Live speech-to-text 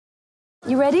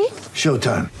You ready?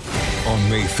 Showtime. On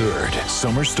May 3rd,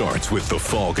 summer starts with The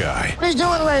Fall Guy. Let's do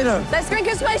it later. Let's drink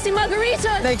a spicy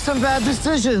margarita. Make some bad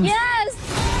decisions. Yes!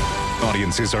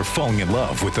 Audiences are falling in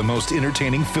love with the most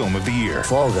entertaining film of the year.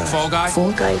 Fall Guy. Fall Guy?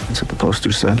 Fall Guy. That's what the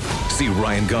poster said. See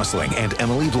Ryan Gosling and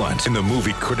Emily Blunt in the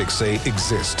movie critics say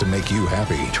exists to make you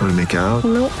happy. Trying to make it out?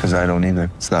 Nope. Because I don't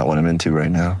either. It's not what I'm into right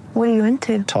now. What are you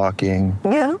into? Talking.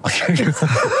 Yeah.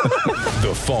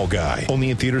 The Fall Guy.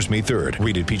 Only in theaters May 3rd.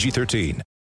 Rated PG-13.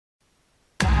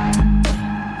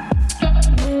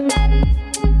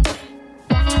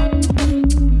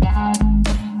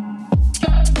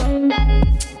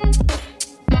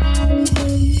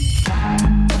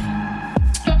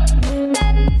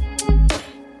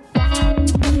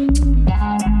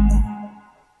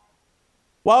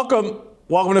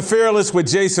 Welcome to Fearless with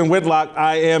Jason Whitlock.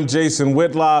 I am Jason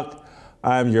Whitlock.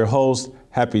 I am your host.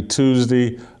 Happy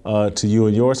Tuesday to you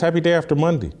and yours. Happy day after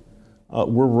Monday.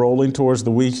 We're rolling towards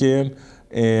the weekend,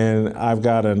 and I've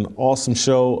got an awesome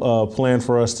show planned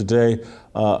for us today.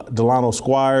 Delano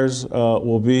Squires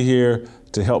will be here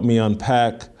to help me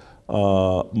unpack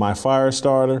my fire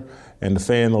starter and to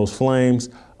fan those flames.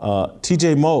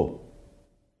 TJ Moe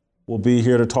will be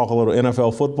here to talk a little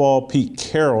NFL football. Pete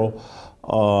Carroll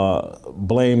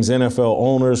blames NFL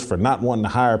owners for not wanting to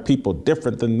hire people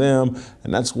different than them,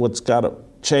 and that's what's got to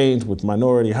change with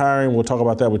minority hiring. We'll talk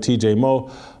about that with TJ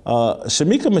Moe.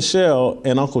 Shamika Michelle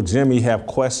and Uncle Jimmy have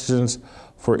questions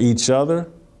for each other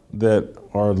that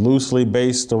are loosely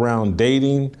based around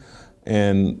dating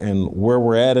and where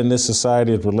we're at in this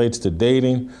society as it relates to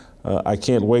dating. I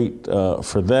can't wait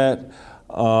for that.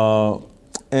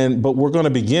 But we're going to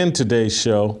begin today's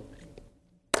show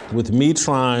with me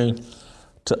trying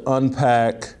to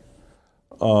unpack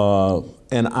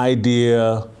an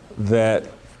idea that,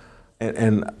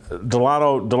 and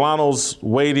Delano's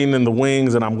waiting in the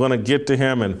wings, and I'm going to get to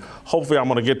him, and hopefully I'm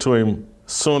going to get to him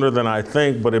sooner than I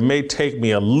think, but it may take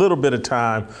me a little bit of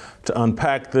time to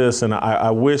unpack this, and I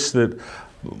wish that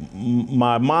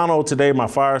my mono today, my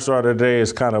fire starter today,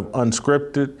 is kind of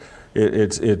unscripted.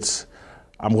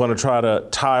 I'm going to try to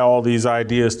tie all these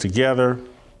ideas together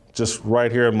just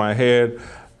right here in my head.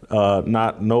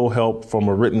 No help from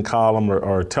a written column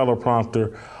or a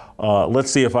teleprompter. Let's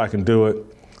see if I can do it.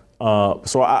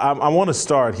 So I want to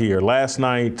start here. Last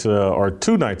night or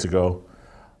 2 nights ago,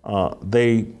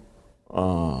 they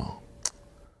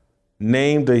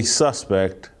named a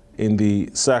suspect in the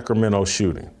Sacramento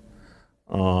shooting.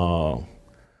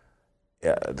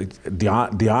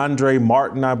 DeAndre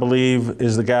Martin, I believe,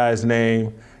 is the guy's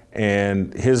name,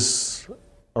 and his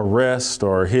arrest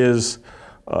or his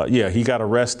he got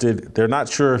arrested. They're not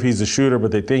sure if he's a shooter,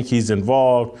 but they think he's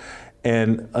involved.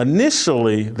 And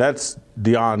initially, that's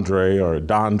DeAndre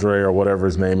or whatever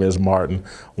his name is, Martin,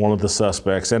 one of the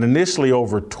suspects. And initially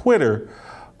over Twitter,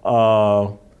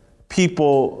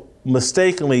 people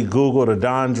mistakenly Googled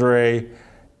DeAndre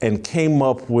and came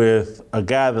up with a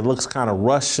guy that looks kind of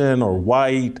Russian or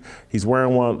white.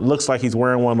 Looks like he's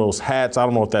wearing one of those hats. I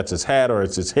don't know if that's his hat or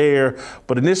it's his hair.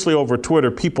 But initially over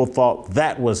Twitter, people thought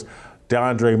that was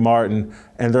DeAndre Martin,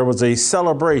 and there was a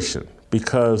celebration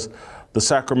because the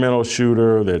Sacramento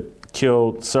shooter that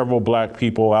killed several black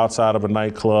people outside of a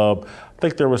nightclub, I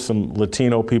think there was some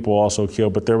Latino people also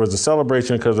killed, but there was a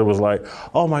celebration because it was like,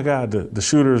 oh my God, the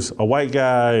shooter's a white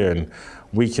guy, and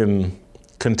we can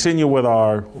continue with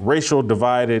our racial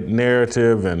divided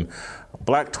narrative, and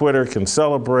Black Twitter can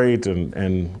celebrate,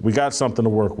 and we got something to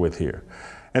work with here.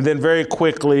 And then very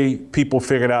quickly, people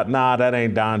figured out, nah, that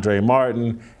ain't DeAndre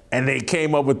Martin. And they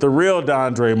came up with the real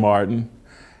DeAndre Martin.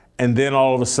 And then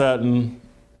all of a sudden,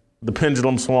 the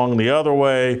pendulum swung the other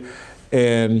way.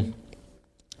 And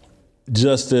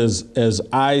just as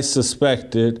I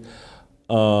suspected,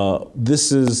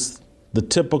 this is the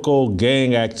typical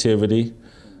gang activity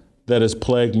that has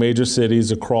plagued major cities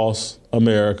across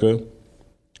America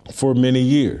for many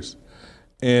years.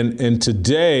 And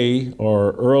today,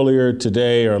 or earlier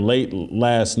today, or late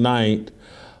last night,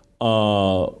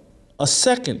 a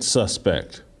second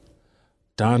suspect,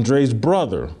 DeAndre's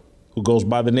brother, who goes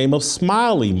by the name of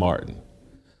Smiley Martin,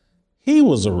 he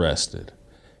was arrested.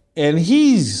 And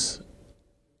again,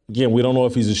 we don't know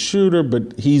if he's a shooter,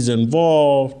 but he's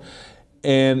involved.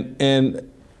 And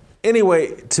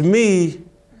anyway, to me,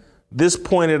 this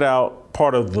pointed out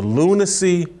part of the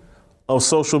lunacy of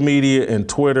social media and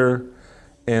Twitter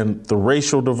and the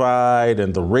racial divide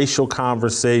and the racial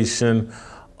conversation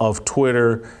of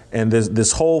Twitter and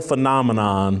this whole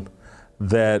phenomenon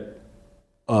that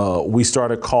we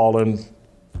started calling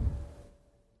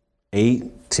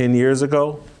 8-10 years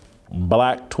ago,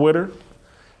 Black Twitter.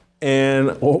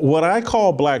 And what I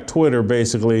call Black Twitter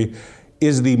basically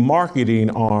is the marketing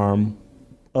arm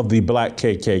of the Black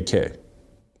KKK.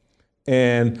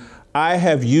 And I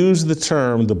have used the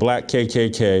term the Black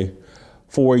KKK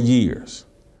for years.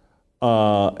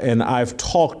 And I've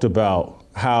talked about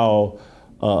how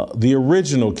the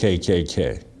original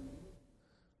KKK,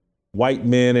 white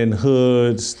men in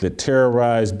hoods that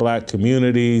terrorized black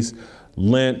communities,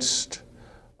 lynched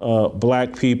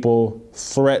black people,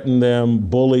 threatened them,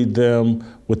 bullied them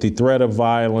with the threat of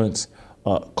violence,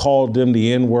 called them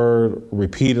the N-word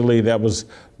repeatedly. That was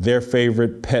their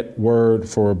favorite pet word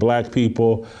for black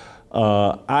people.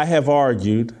 I have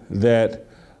argued that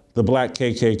the Black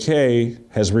KKK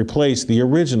has replaced the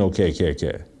original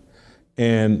KKK.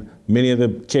 And many of the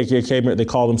KKK, they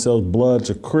call themselves Bloods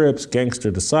or Crips, Gangster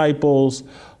Disciples. They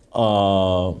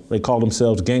call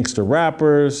themselves gangster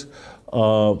rappers.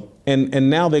 And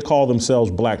now they call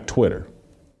themselves Black Twitter.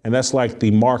 And that's like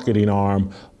the marketing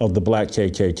arm of the Black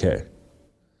KKK.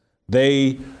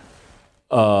 They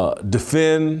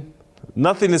defend,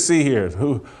 nothing to see here.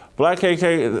 Black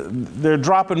KKK, they're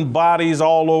dropping bodies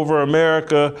all over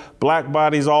America, black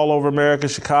bodies all over America,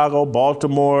 Chicago,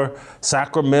 Baltimore,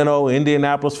 Sacramento,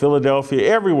 Indianapolis, Philadelphia,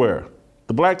 everywhere.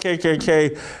 The Black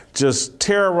KKK just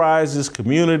terrorizes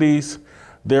communities.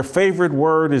 Their favorite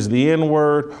word is the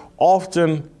N-word.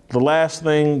 Often the last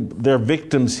thing their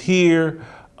victims hear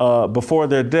before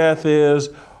their death is,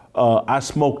 I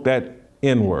smoked that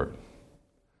N-word.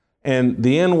 And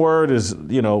the N-word is,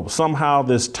 somehow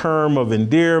this term of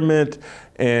endearment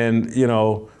and,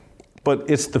 but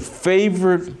it's the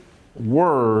favorite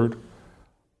word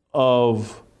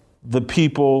of the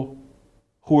people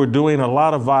who are doing a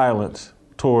lot of violence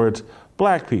towards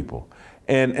black people.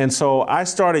 And so I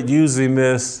started using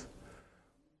this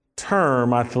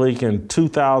term, I think in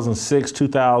 2006,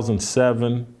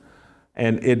 2007,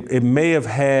 and it may have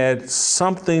had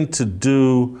something to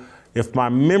do, if my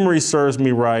memory serves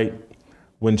me right,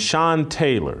 when Sean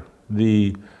Taylor,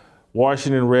 the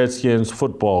Washington Redskins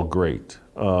football great,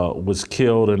 was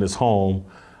killed in his home.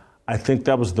 I think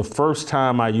that was the first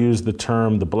time I used the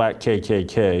term the Black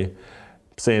KKK,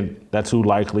 saying that's who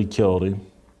likely killed him.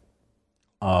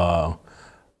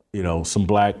 Some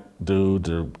black dudes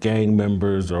or gang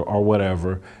members or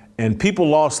whatever. And people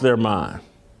lost their mind.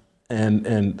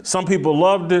 And some people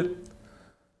loved it.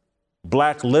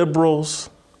 Black liberals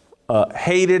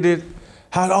hated it.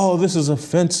 This is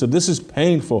offensive. This is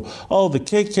painful. Oh, the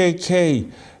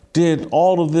KKK did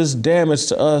all of this damage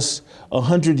to us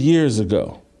 100 years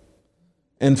ago.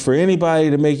 And for anybody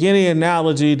to make any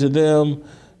analogy to them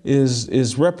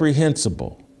is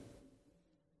reprehensible.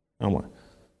 I'm like,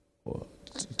 well,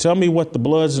 tell me what the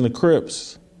Bloods and the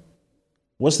Crips,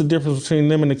 what's the difference between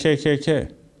them and the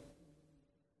KKK?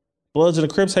 Bloods and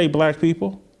the Crips hate black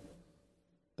people.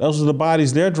 Those are the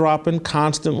bodies they're dropping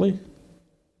constantly.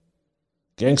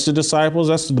 Gangster Disciples,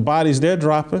 that's the bodies they're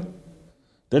dropping.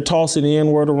 They're tossing the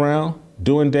N-word around,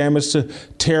 doing damage to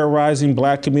terrorizing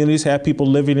black communities, have people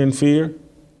living in fear.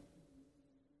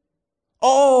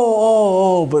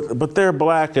 But they're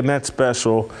black and that's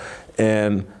special.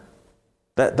 And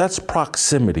that's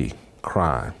proximity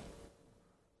crime.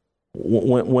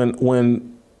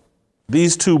 When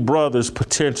these two brothers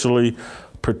potentially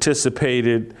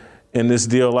participated in this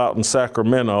deal out in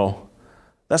Sacramento,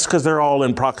 that's because they're all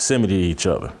in proximity to each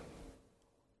other.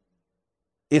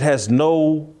 It has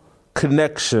no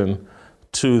connection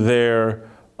to their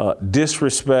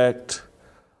disrespect,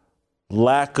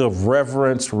 lack of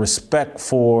reverence, respect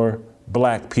for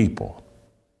black people,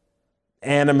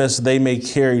 animus they may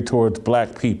carry towards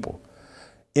black people,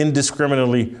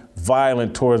 indiscriminately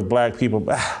violent towards black people.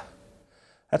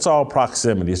 That's all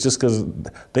proximity. It's just because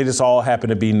they just all happen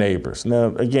to be neighbors.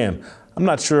 Now, again, I'm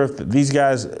not sure if these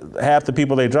guys, half the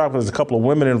people they dropped, there's a couple of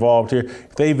women involved here,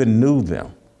 if they even knew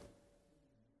them.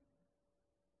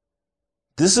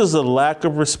 This is a lack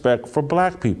of respect for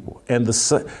black people and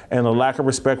a lack of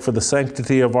respect for the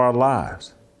sanctity of our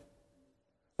lives.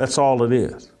 That's all it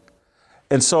is.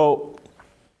 And so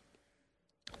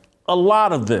a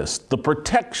lot of this, the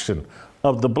protection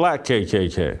of the Black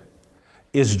KKK,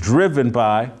 is driven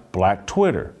by Black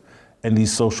Twitter and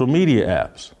these social media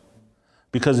apps.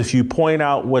 Because if you point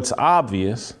out what's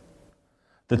obvious,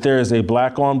 that there is a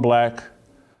black on black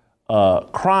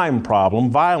crime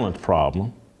problem, violent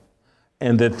problem,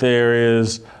 and that there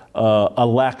is a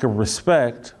lack of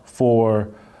respect for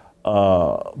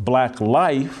black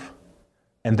life,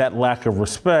 and that lack of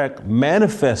respect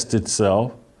manifests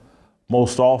itself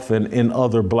most often in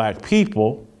other black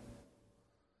people.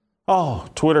 Oh,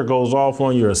 Twitter goes off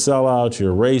on you're a sellout,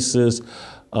 you're racist,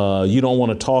 you don't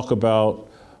want to talk about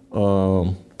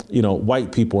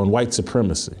white people and white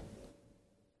supremacy.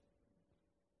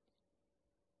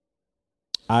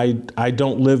 I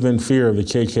don't live in fear of the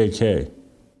KKK.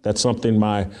 That's something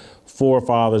my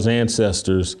forefathers,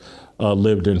 ancestors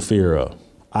lived in fear of.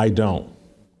 I don't.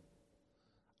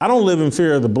 I don't live in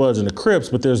fear of the Bloods and the Crips,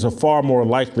 but there's a far more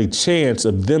likely chance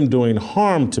of them doing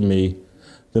harm to me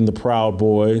than the Proud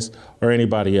Boys or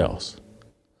anybody else.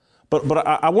 But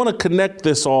I want to connect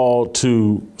this all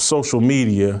to social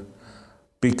media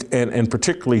and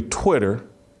particularly Twitter,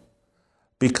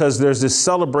 because there's this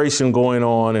celebration going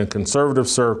on in conservative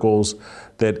circles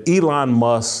that Elon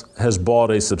Musk has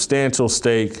bought a substantial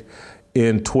stake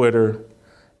in Twitter,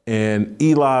 and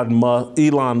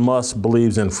Elon Musk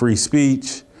believes in free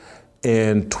speech,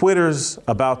 and Twitter's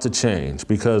about to change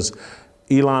because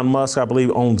Elon Musk, I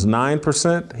believe, owns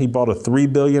 9%. He bought a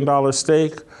 $3 billion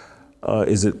stake.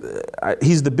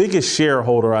 He's the biggest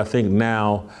shareholder, I think,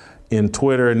 now in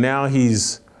Twitter, and now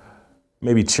he's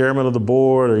maybe chairman of the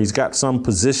board, or he's got some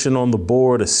position on the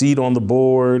board, a seat on the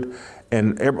board,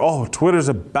 and Twitter's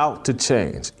about to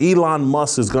change. Elon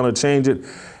Musk is going to change it.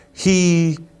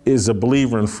 He is a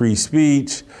believer in free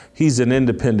speech. He's an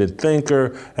independent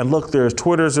thinker. And look, there's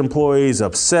Twitter's employees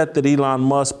upset that Elon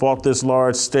Musk bought this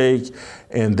large stake,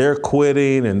 and they're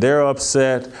quitting, and they're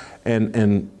upset,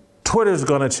 and Twitter's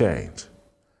going to change,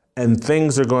 and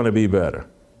things are going to be better.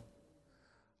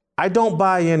 I don't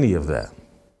buy any of that.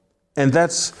 And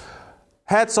that's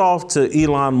hats off to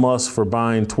Elon Musk for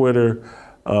buying Twitter.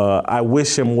 I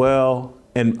wish him well,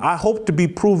 and I hope to be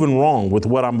proven wrong with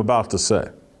what I'm about to say.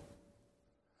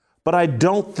 But I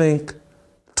don't think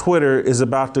Twitter is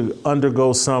about to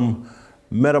undergo some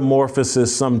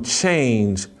metamorphosis, some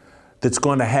change that's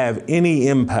going to have any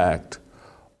impact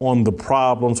on the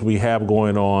problems we have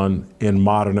going on in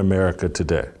modern America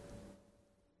today.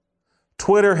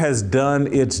 Twitter has done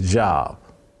its job.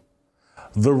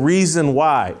 The reason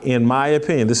why, in my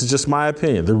opinion, this is just my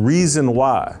opinion, the reason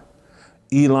why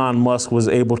Elon Musk was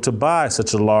able to buy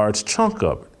such a large chunk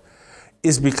of it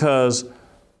is because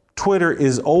Twitter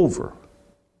is over.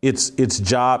 Its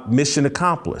job, mission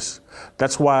accomplished.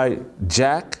 That's why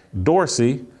Jack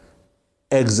Dorsey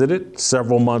exited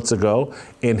several months ago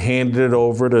and handed it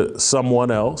over to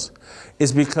someone else,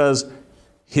 is because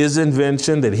his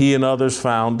invention that he and others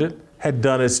founded had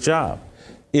done its job.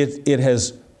 It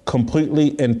has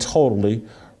completely and totally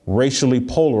racially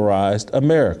polarized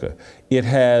America. It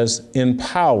has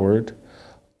empowered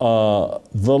the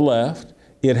left.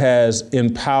 It has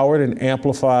empowered and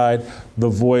amplified the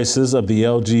voices of the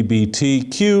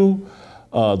LGBTQ,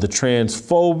 the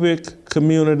transphobic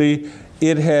community.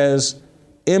 It has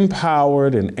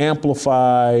empowered and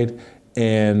amplified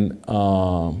and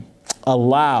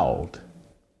allowed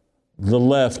the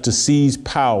left to seize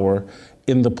power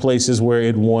in the places where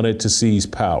it wanted to seize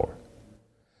power.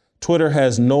 Twitter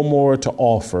has no more to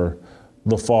offer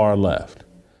the far left.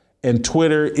 And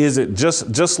Twitter isn't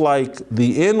just like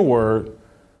the N-word.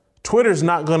 Twitter's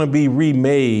not going to be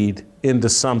remade into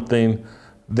something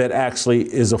that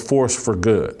actually is a force for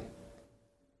good.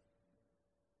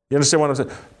 You understand what I'm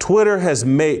saying? Twitter has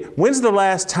made, when's the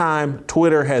last time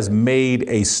Twitter has made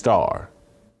a star?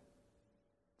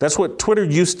 That's what Twitter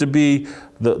used to be,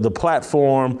 the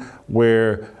platform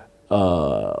where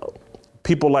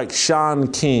people like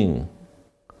Sean King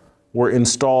were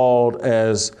installed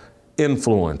as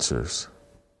influencers.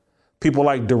 People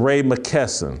like DeRay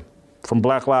McKesson from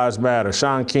Black Lives Matter,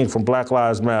 Sean King from Black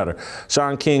Lives Matter.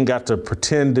 Sean King got to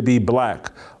pretend to be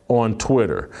black on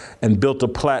Twitter and built a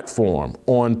platform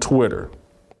on Twitter.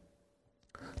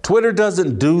 Twitter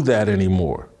doesn't do that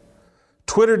anymore.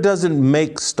 Twitter doesn't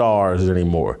make stars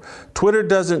anymore. Twitter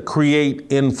doesn't create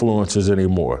influencers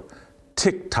anymore.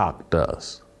 TikTok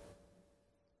does.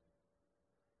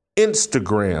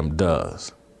 Instagram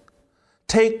does.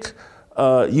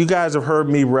 You guys have heard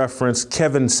me reference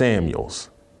Kevin Samuels.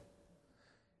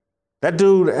 That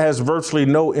dude has virtually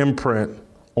no imprint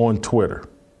on Twitter,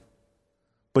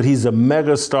 but he's a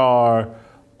mega star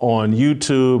on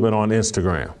YouTube and on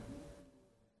Instagram.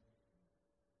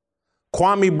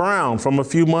 Kwame Brown from a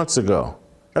few months ago.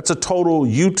 That's a total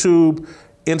YouTube,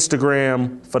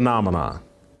 Instagram phenomenon.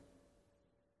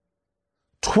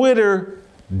 Twitter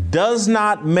does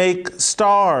not make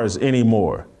stars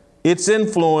anymore. Its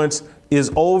influence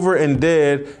is over and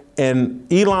dead,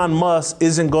 and Elon Musk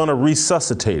isn't going to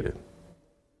resuscitate it.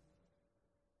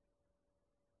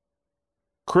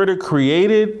 Twitter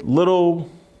created little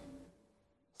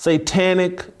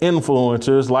satanic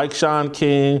influencers like Sean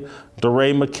King,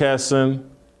 DeRay McKesson,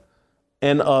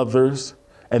 and others.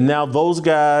 And now those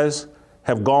guys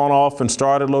have gone off and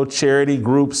started little charity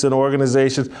groups and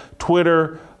organizations.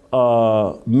 Twitter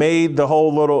made the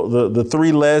whole the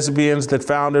three lesbians that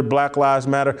founded Black Lives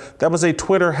Matter. That was a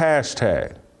Twitter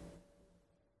hashtag.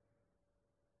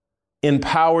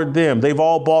 empowered them. They've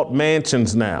all bought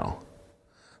mansions now.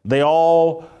 They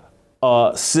all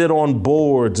sit on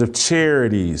boards of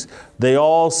charities. They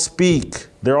all speak.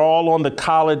 They're all on the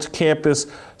college campus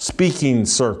speaking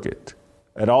circuit.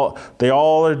 They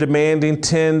all are demanding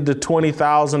 $10,000 to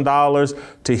 $20,000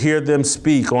 to hear them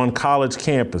speak on college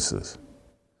campuses.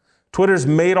 Twitter's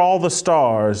made all the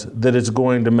stars that it's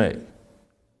going to make.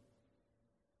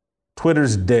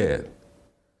 Twitter's dead.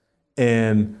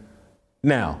 And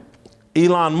now,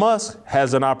 Elon Musk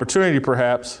has an opportunity,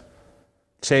 perhaps,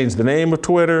 change the name of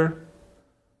Twitter,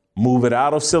 move it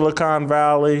out of Silicon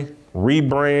Valley,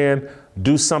 rebrand,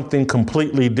 do something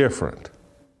completely different.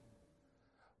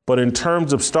 But in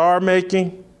terms of star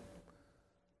making,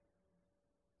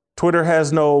 Twitter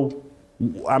has no,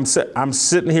 I'm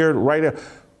sitting here right now.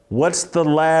 What's the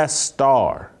last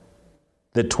star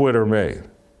that Twitter made?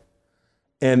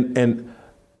 And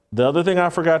the other thing I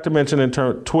forgot to mention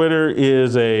Twitter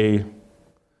is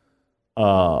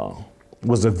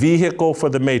was a vehicle for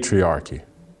the matriarchy.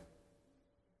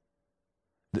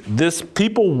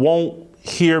 People won't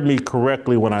hear me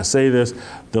correctly when I say this.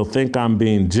 They'll think I'm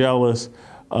being jealous.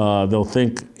 They'll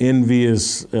think envy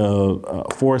is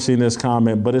forcing this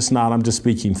comment, but it's not. I'm just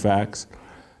speaking facts.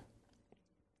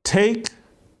 Take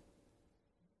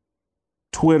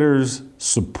Twitter's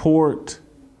support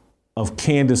of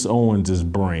Candace Owens'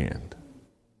 brand.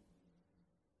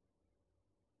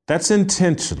 That's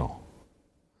intentional.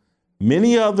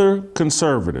 Many other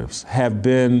conservatives have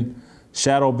been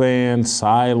shadow banned,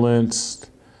 silenced,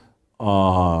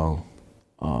 not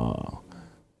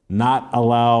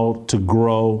allowed to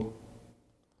grow.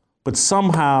 But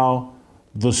somehow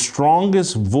the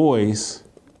strongest voice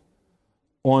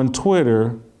on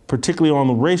Twitter, particularly on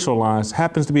the racial lines,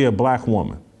 happens to be a black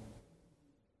woman.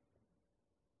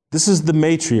 This is the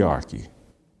matriarchy.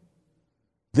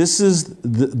 This is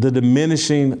the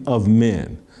diminishing of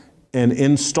men and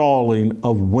installing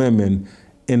of women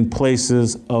in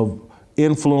places of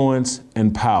influence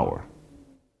and power.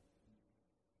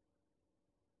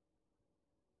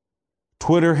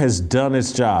 Twitter has done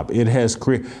its job. It has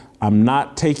I'm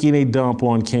not taking a dump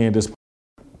on Candace.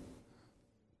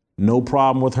 No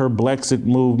problem with her Brexit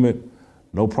movement.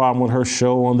 No problem with her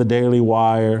show on the Daily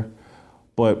Wire.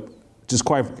 But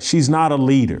she's not a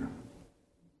leader.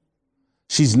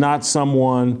 She's not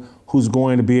someone who's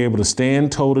going to be able to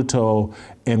stand toe to toe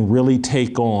and really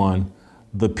take on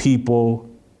the people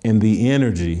and the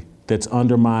energy that's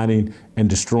undermining and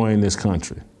destroying this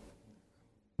country.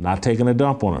 Not taking a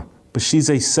dump on her, but she's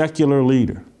a secular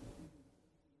leader.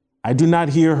 I do not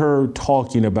hear her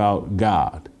talking about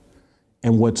God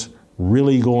and what's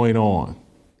really going on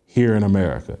here in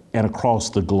America and across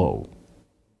the globe.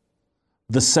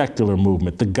 The secular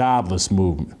movement, the godless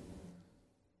movement,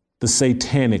 the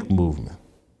satanic movement.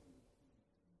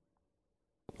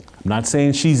 I'm not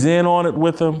saying she's in on it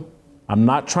with them. I'm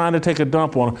not trying to take a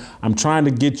dump on her. I'm trying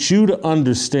to get you to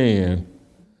understand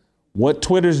what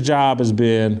Twitter's job has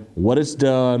been, what it's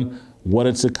done, what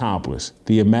it's accomplished.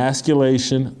 The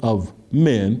emasculation of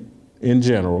men in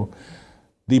general,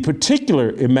 the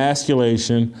particular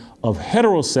emasculation of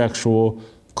heterosexual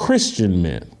Christian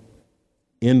men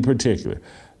in particular.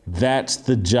 That's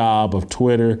the job of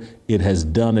Twitter. It has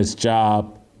done its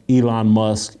job. Elon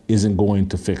Musk isn't going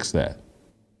to fix that.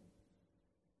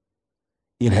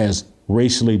 It has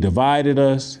racially divided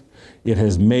us. It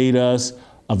has made us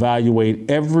evaluate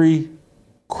every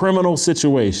criminal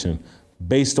situation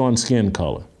based on skin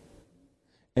color.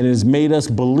 And it has made us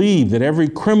believe that every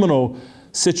criminal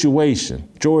situation,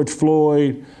 George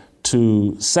Floyd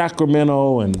to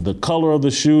Sacramento and the color of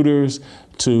the shooters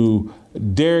to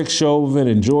Derek Chauvin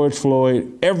and George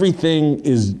Floyd, everything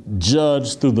is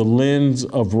judged through the lens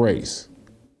of race.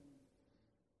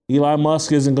 Elon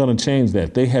Musk isn't going to change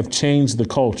that. They have changed the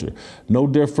culture. No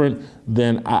different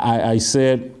than I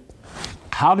said,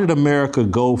 how did America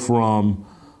go from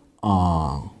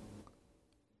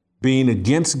being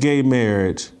against gay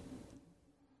marriage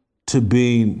to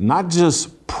being not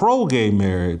just pro-gay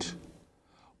marriage,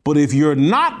 but if you're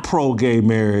not pro-gay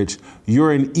marriage,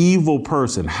 you're an evil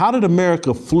person? How did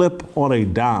America flip on a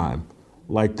dime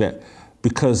like that?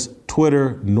 Because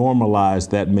Twitter normalized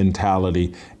that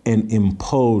mentality and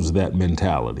imposed that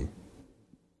mentality.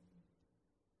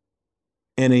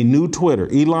 And a new Twitter,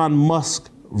 Elon Musk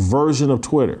version of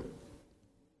Twitter,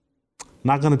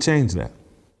 not going to change that.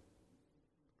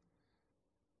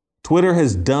 Twitter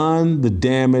has done the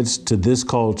damage to this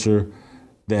culture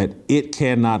that it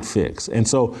cannot fix. And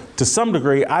so to some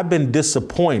degree, I've been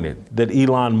disappointed that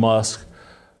Elon Musk,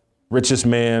 richest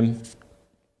man,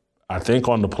 I think,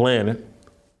 on the planet,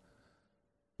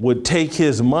 would take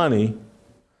his money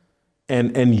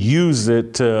and use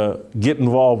it to get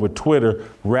involved with Twitter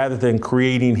rather than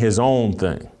creating his own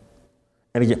thing.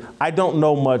 And again, I don't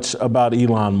know much about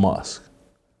Elon Musk.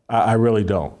 I really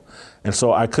don't. And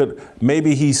so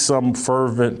maybe he's some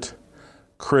fervent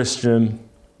Christian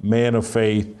man of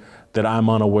faith that I'm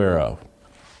unaware of.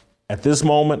 At this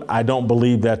moment, I don't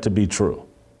believe that to be true.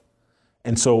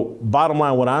 And so bottom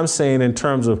line, what I'm saying in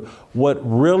terms of what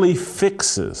really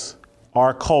fixes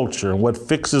our culture and what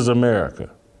fixes America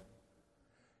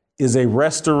is a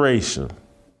restoration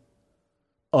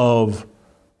of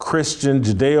Christian,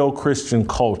 Judeo-Christian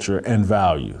culture and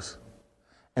values.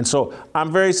 And so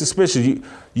I'm very suspicious.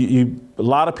 A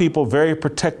lot of people very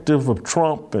protective of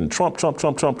Trump and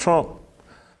Trump.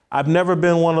 I've never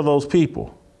been one of those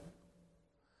people.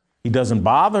 He doesn't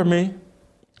bother me.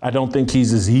 I don't think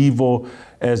he's as evil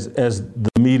as the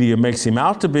media makes him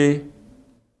out to be.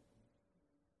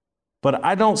 But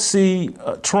I don't see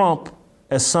Trump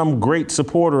as some great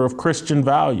supporter of Christian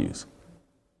values.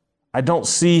 I don't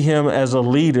see him as a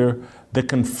leader that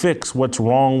can fix what's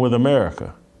wrong with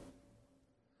America.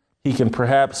 He can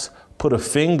perhaps put a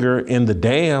finger in the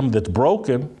dam that's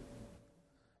broken.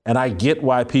 And I get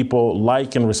why people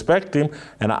like and respect him.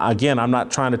 And again, I'm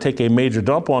not trying to take a major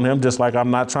dump on him, just like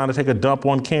I'm not trying to take a dump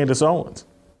on Candace Owens.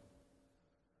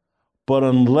 But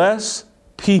unless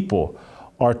people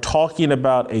are talking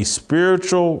about a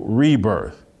spiritual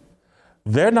rebirth,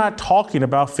 they're not talking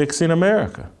about fixing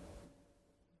America.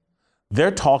 They're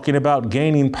talking about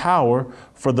gaining power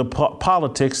for the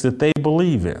politics that they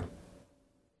believe in.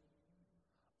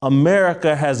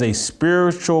 America has a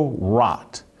spiritual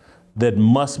rot that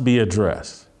must be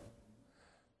addressed.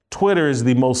 Twitter is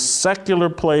the most secular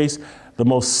place, the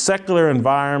most secular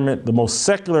environment, the most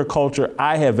secular culture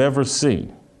I have ever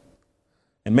seen.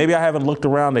 And maybe I haven't looked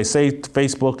around. They say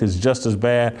Facebook is just as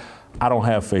bad. I don't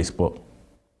have Facebook.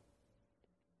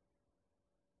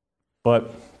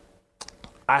 But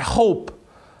I hope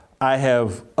I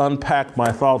have unpacked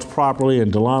my thoughts properly.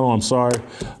 And Delano, I'm sorry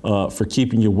for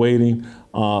keeping you waiting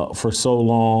for so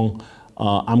long.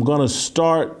 I'm going to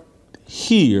start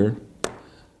here.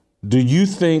 Do you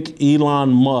think Elon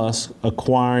Musk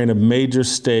acquiring a major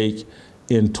stake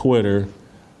in Twitter,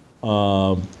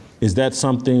 is that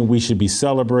something we should be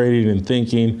celebrating and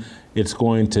thinking it's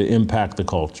going to impact the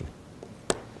culture?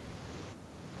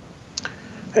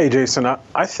 Hey, Jason,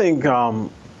 I think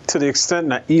to the extent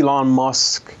that Elon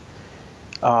Musk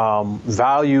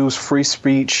values free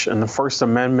speech and the First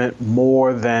Amendment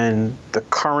more than the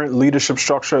current leadership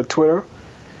structure of Twitter,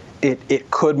 it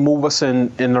could move us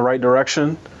in the right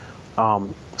direction.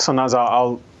 Sometimes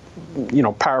I'll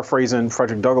paraphrasing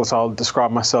Frederick Douglass, I'll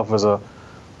describe myself as a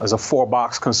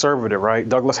 4-box conservative, right?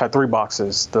 Douglass had 3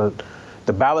 boxes: the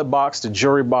ballot box, the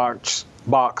jury box,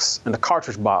 and the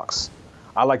cartridge box.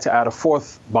 I like to add a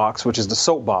 4th box, which is the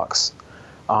soapbox.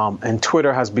 And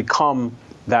Twitter has become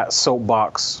that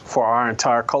soapbox for our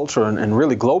entire culture and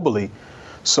really globally.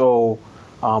 So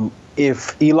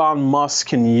if Elon Musk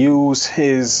can use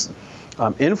his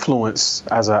influence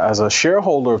as a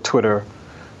shareholder of Twitter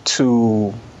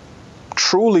to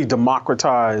truly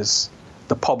democratize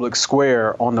the public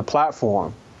square on the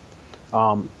platform,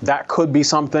 that could be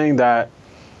something that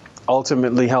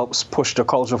ultimately helps push the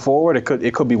culture forward.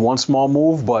 It could be one small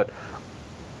move, but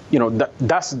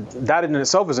that in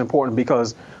itself is important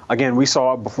because, again, we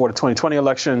saw before the 2020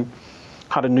 election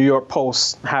how the New York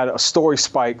Post had a story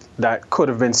spike that could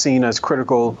have been seen as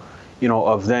critical,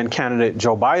 of then candidate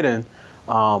Joe Biden.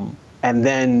 And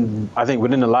then I think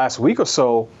within the last week or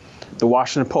so, the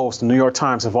Washington Post, the New York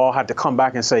Times have all had to come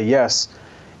back and say, yes,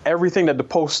 everything that the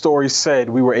Post story said,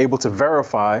 we were able to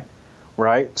verify,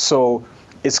 right? So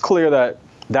it's clear that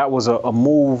that was a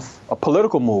move, a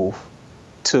political move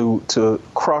to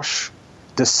crush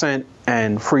dissent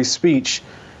and free speech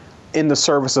in the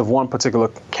service of one particular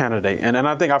candidate. And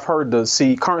I think I've heard the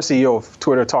current CEO of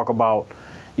Twitter talk about,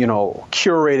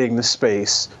 curating the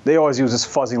space. They always use this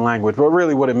fuzzy language, but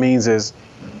really what it means is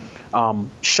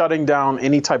shutting down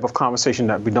any type of conversation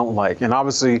that we don't like. And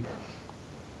obviously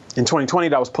in 2020,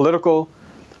 that was political.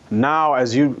 Now,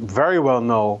 as you very well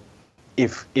know,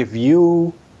 if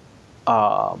you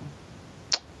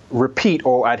repeat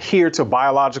or adhere to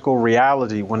biological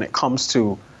reality when it comes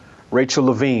to Rachel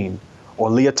Levine or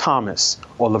Leah Thomas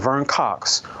or Laverne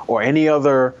Cox or any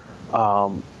other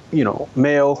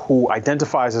male who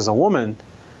identifies as a woman,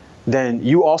 then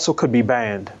you also could be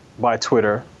banned by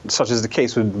Twitter, such as the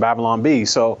case with Babylon Bee.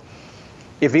 So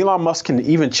if Elon Musk can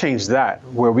even change that,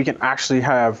 where we can actually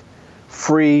have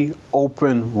free,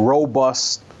 open,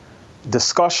 robust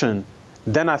discussion,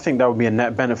 then I think that would be a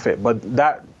net benefit. But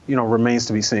that, remains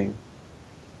to be seen.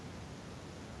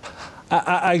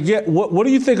 I get. What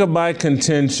do you think of my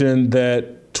contention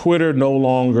that Twitter no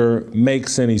longer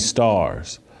makes any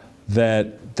stars?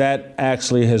 That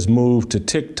actually has moved to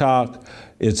TikTok.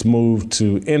 It's moved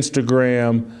to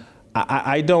Instagram.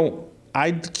 I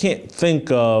can't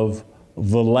think of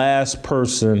the last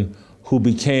person who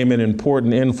became an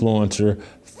important influencer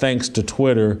thanks to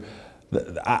Twitter.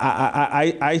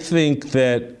 I think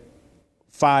that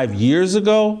 5 years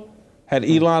ago, had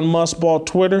Elon Musk bought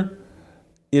Twitter,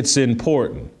 it's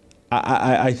important.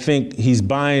 I think he's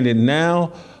buying it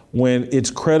now when its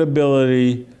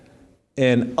credibility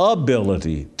and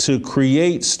ability to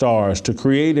create stars, to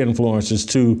create influencers,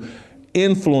 to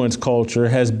influence culture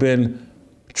has been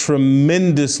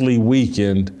tremendously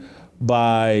weakened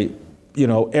by,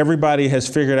 everybody has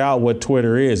figured out what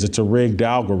Twitter is. It's a rigged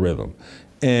algorithm.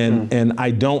 And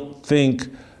I don't think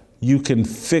you can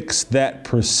fix that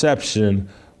perception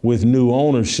with new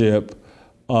ownership.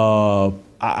 I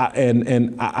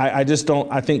just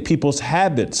don't, I think people's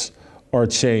habits are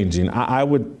changing. I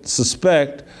would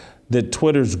suspect that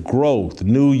Twitter's growth,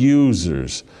 new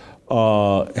users,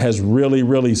 has really,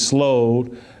 really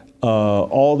slowed.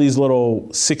 All these little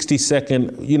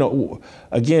 60-second,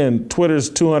 again, Twitter's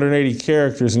 280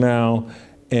 characters now,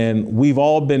 and we've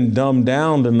all been dumbed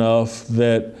down enough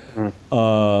that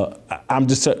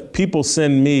people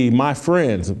send me, my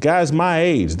friends, guys my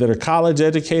age that are college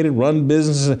educated, run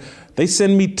businesses, they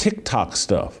send me TikTok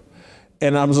stuff.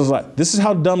 And I'm just like, this is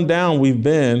how dumbed down we've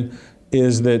been,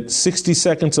 is that 60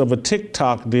 seconds of a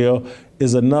TikTok deal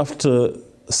is enough to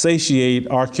satiate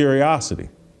our curiosity.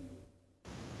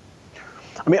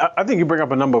 I mean, I think you bring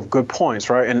up a number of good points,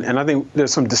 right? And I think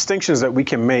there's some distinctions that we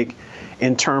can make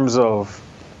in terms of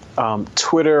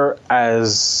Twitter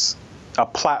as a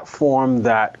platform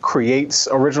that creates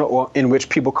original, or in which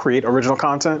people create original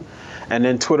content, and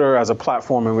then Twitter as a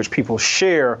platform in which people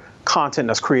share content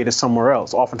that's created somewhere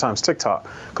else, oftentimes TikTok.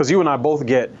 Because you and I both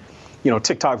get,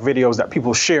 TikTok videos that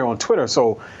people share on Twitter.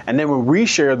 So, and then when we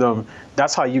share them,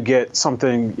 that's how you get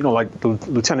something, like the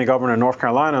Lieutenant Governor of North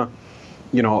Carolina,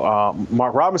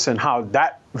 Mark Robinson, how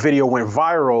that video went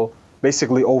viral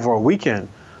basically over a weekend.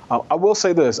 I will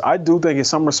say this, I do think in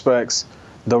some respects,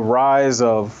 the rise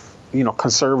of,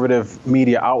 conservative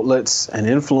media outlets and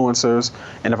influencers,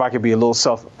 and if I could be a little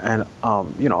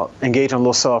engage in a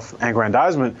little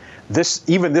self-aggrandizement,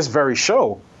 this very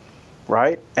show,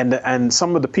 right? And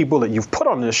some of the people that you've put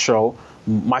on this show,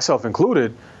 myself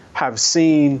included, have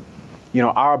seen,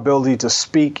 our ability to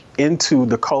speak into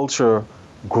the culture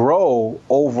grow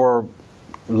over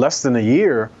less than a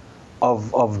year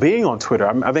of being on Twitter.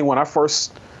 I think when I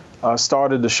first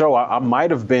started the show, I might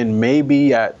have been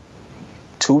maybe at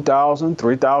 2,000,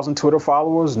 3,000 Twitter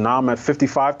followers. Now I'm at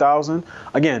 55,000.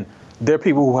 Again, there are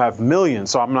people who have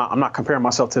millions, so I'm not comparing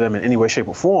myself to them in any way, shape,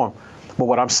 or form. But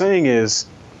what I'm saying is,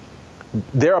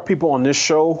 there are people on this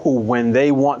show who, when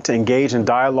they want to engage in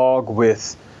dialogue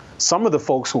with some of the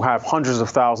folks who have hundreds of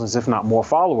thousands, if not more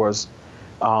followers,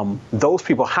 those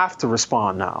people have to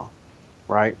respond now,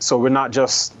 right? So we're not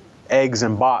just eggs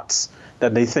and bots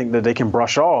that they think that they can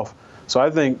brush off. So I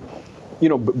think,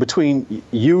 between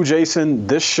you, Jason,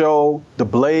 this show, The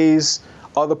Blaze,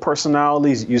 other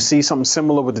personalities, you see something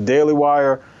similar with the Daily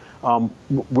Wire.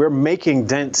 We're making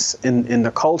dents in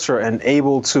the culture and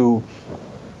able to,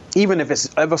 even if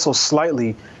it's ever so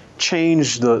slightly,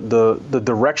 change the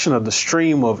direction of the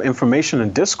stream of information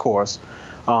and discourse.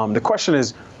 The question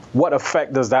is, what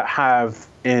effect does that have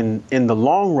in the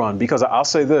long run? Because I'll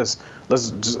say this,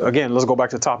 let's go back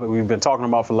to the topic we've been talking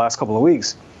about for the last couple of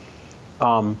weeks.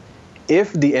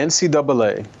 If the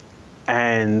NCAA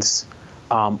and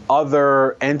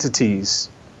other entities,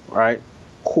 right,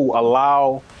 who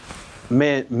allow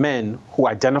men who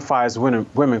identify as women,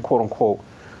 quote unquote,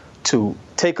 to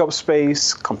take up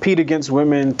space, compete against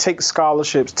women, take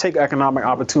scholarships, take economic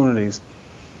opportunities,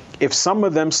 if some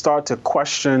of them start to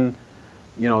question,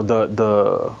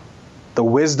 the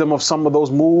wisdom of some of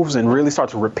those moves and really start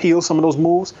to repeal some of those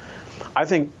moves, I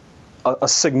think a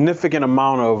significant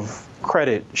amount of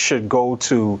credit should go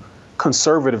to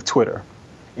conservative Twitter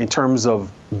in terms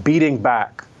of beating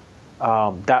back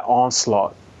that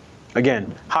onslaught.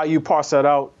 Again, how you parse that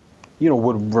out,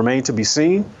 would remain to be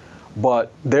seen.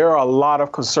 But there are a lot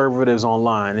of conservatives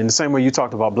online. In the same way you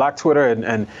talked about Black Twitter,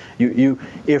 and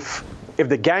if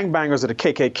the gangbangers are the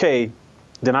KKK,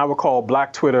 then I would call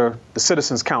Black Twitter the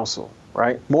Citizens Council,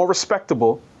 right? More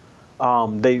respectable.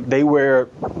 They wear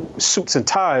suits and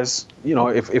ties,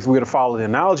 if we were to follow the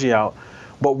analogy out.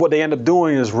 But what they end up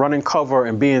doing is running cover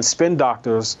and being spin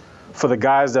doctors for the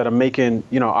guys that are making,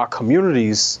 our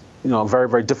communities, very,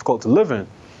 very difficult to live in.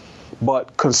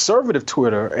 But conservative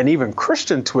Twitter and even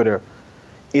Christian Twitter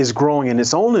is growing in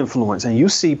its own influence. And you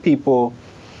see people,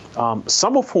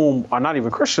 some of whom are not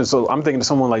even Christians. So I'm thinking of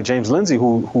someone like James Lindsay,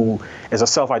 who is a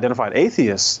self-identified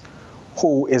atheist,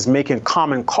 who is making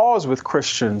common cause with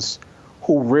Christians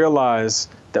who realize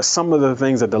that some of the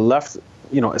things that the left,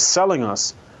 is selling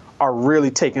us are really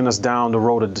taking us down the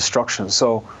road of destruction.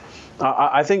 So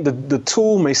I think the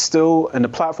tool may still, and the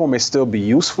platform may still be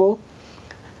useful.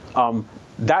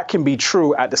 That can be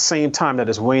true at the same time that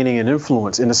it's waning in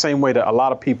influence, in the same way that a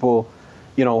lot of people,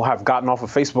 have gotten off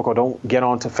of Facebook or don't get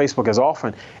onto Facebook as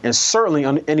often. And certainly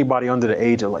anybody under the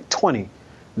age of like 20,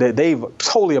 they've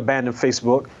totally abandoned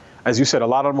Facebook. As you said, a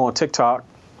lot of them are on TikTok,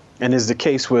 and is the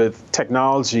case with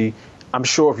technology. I'm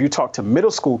sure if you talk to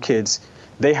middle school kids,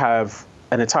 they have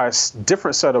an entire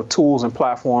different set of tools and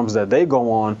platforms that they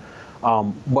go on.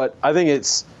 But I think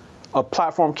a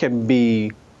platform can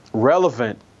be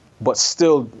relevant, but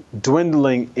still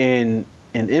dwindling in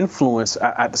influence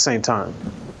at the same time.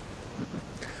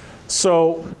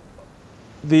 So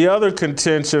the other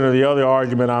contention or the other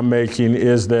argument I'm making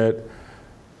is that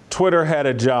Twitter had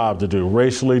a job to do,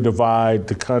 racially divide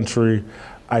the country,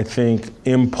 I think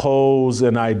impose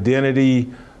an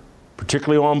identity,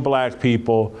 particularly on black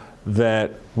people,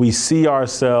 that we see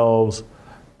ourselves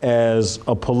as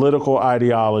a political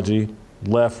ideology,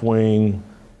 left-wing,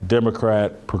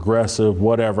 Democrat, progressive,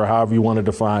 whatever, however you want to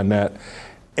define that.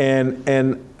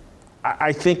 And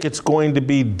I think it's going to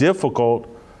be difficult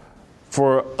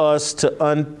for us to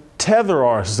untether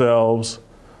ourselves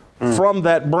from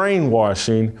that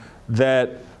brainwashing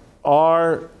that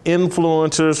our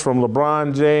influencers, from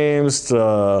LeBron James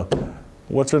to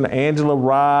Angela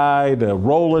Rye to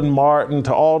Roland Martin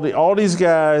to all these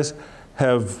guys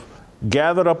have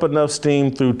gathered up enough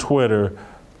steam through Twitter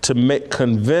to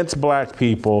convince black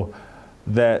people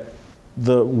that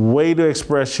the way to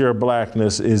express your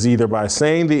blackness is either by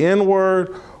saying the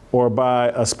N-word or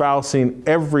by espousing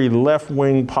every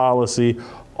left-wing policy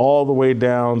all the way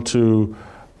down to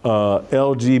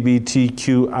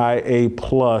LGBTQIA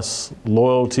plus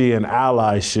loyalty and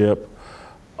allyship.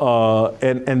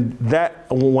 And that,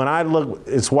 when I look,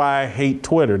 it's why I hate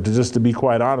Twitter, just to be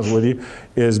quite honest with you,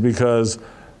 is because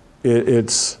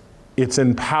it's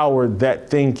empowered that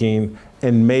thinking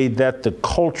and made that the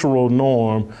cultural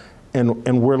norm,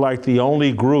 and we're like the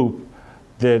only group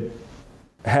that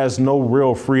has no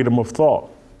real freedom of thought.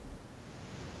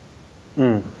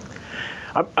 I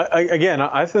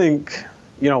think,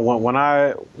 when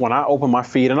I open my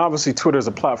feed, and obviously Twitter is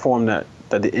a platform that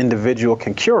the individual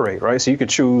can curate, right? So you can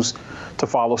choose to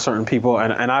follow certain people,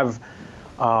 and I've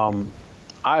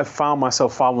found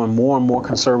myself following more and more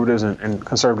conservatives and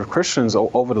conservative Christians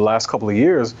over the last couple of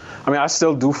years. I mean, I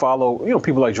still do follow,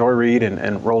 people like Joy Reid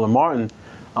and Roland Martin,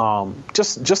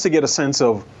 just to get a sense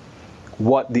of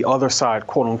what the other side,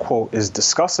 quote unquote, is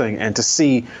discussing, and to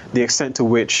see the extent to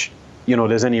which,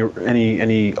 there's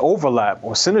any overlap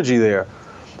or synergy there.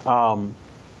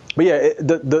 But yeah,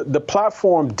 the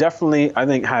platform definitely, I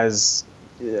think, has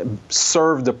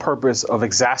served the purpose of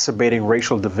exacerbating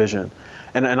racial division.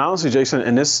 And honestly, Jason,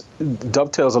 and this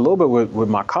dovetails a little bit with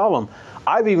my column,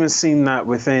 I've even seen that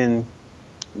within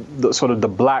the sort of the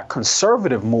black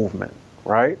conservative movement,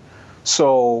 right?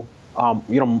 So,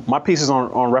 my piece is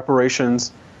on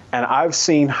reparations, and I've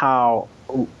seen how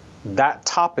that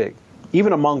topic,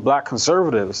 even among black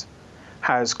conservatives,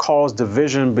 has caused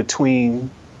division between,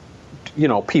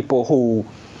 people who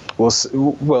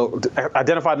will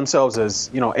identify themselves as,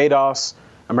 ADOS,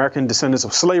 American Descendants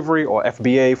of Slavery, or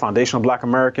FBA, Foundational Black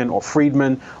American, or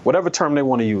Freedmen, whatever term they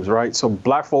want to use, right? So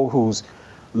black folk whose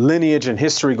lineage and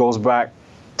history goes back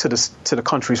to the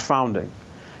country's founding.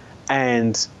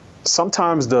 And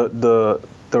sometimes the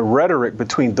rhetoric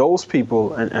between those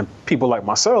people and people like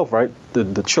myself, right,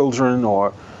 the children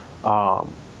or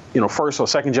first or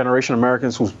second generation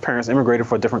Americans whose parents immigrated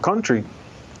for a different country,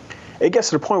 it gets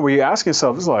to the point where you ask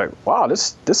yourself, it's like, wow,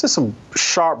 this is some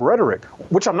sharp rhetoric,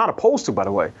 which I'm not opposed to, by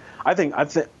the way. I think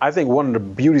one of the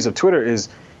beauties of Twitter is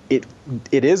it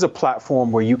is a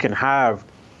platform where you can have,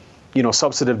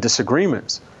 substantive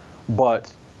disagreements,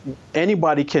 but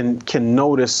anybody can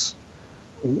notice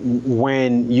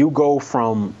when you go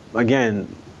from, again,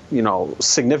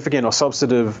 significant or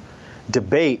substantive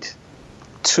debate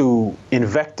to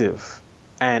invective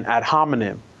and ad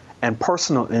hominem and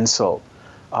personal insult.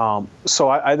 So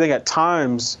I think at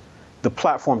times the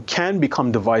platform can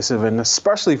become divisive, and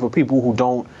especially for people who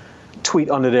don't tweet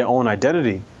under their own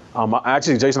identity.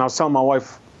 Actually, Jason, I was telling my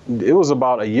wife, it was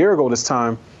about a year ago this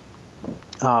time,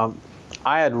 I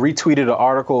had retweeted an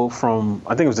article from,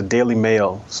 I think it was the Daily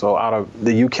Mail, so out of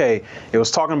the UK. It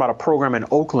was talking about a program in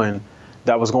Oakland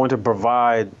that was going to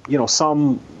provide,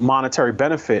 some monetary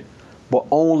benefit but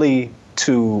only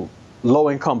to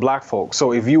low-income black folks.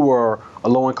 So if you were a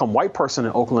low-income white person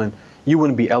in Oakland, you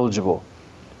wouldn't be eligible.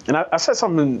 And I said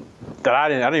something that I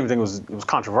didn't even think it was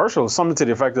controversial. Something to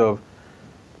the effect of,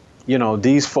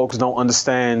 these folks don't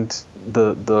understand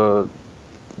the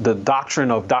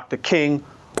doctrine of Dr. King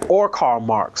or Karl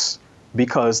Marx,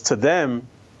 because to them,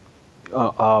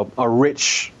 a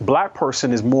rich black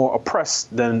person is more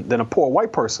oppressed than a poor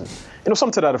white person.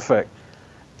 Something to that effect.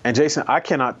 And Jason, I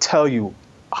cannot tell you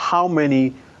how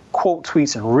many quote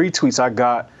tweets and retweets I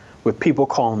got with people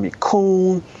calling me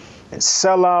coon and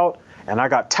sellout, and I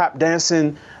got tap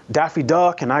dancing Daffy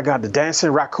Duck, and I got the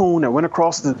dancing raccoon that went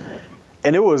across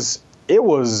and it was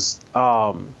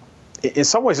in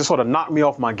some ways it sort of knocked me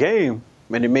off my game,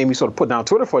 and it made me sort of put down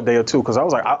Twitter for a day or two, because I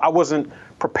was like, I wasn't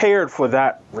prepared for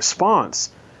that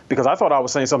response, because I thought I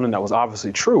was saying something that was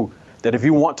obviously true, that if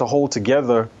you want to hold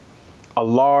together a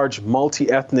large,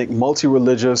 multi-ethnic,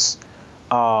 multi-religious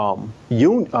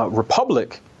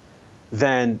republic,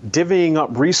 then divvying up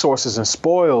resources and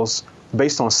spoils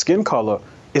based on skin color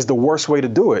is the worst way to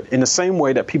do it. In the same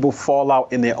way that people fall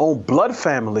out in their own blood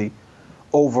family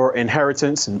over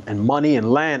inheritance and money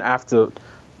and land after,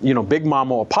 Big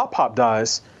Mama or Pop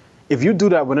dies, if you do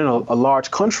that within a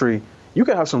large country, you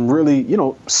can have some really,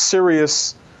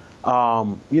 serious,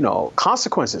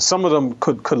 consequences. Some of them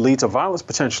could lead to violence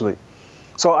potentially.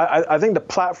 So I think the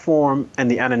platform and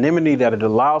the anonymity that it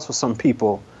allows for some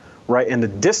people, right, and the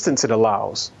distance it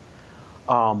allows,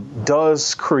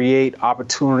 does create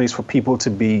opportunities for people to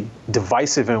be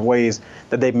divisive in ways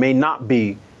that they may not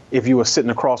be if you were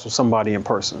sitting across from somebody in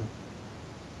person.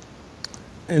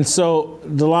 And so,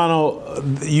 Delano,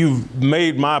 you've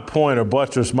made my point, or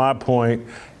buttressed my point,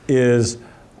 is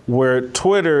where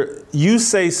Twitter, you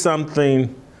say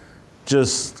something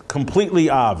just completely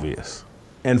obvious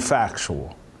and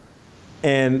factual.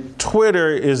 And Twitter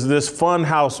is this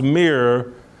funhouse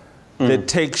mirror that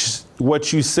takes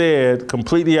what you said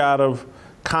completely out of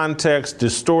context,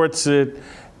 distorts it,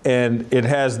 and it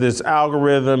has this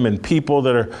algorithm and people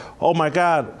that are, oh my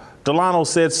God, Delano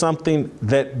said something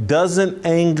that doesn't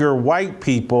anger white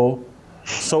people,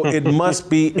 so it must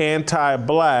be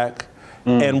anti-black,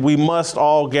 and we must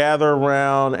all gather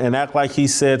around and act like he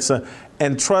said something.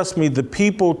 And trust me, the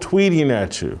people tweeting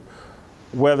at you,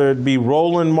 whether it be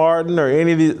Roland Martin or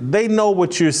any of these, they know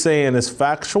what you're saying is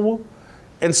factual.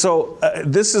 And so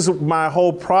this is my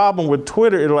whole problem with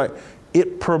Twitter.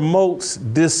 It promotes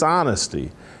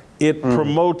dishonesty. It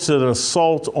promotes an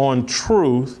assault on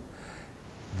truth.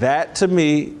 That, to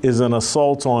me, is an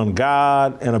assault on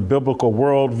God and a biblical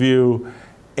worldview.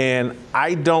 And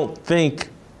I don't think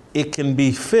it can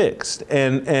be fixed.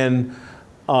 And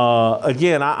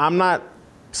again, I'm not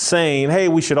saying, hey,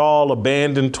 we should all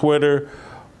abandon Twitter,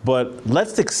 but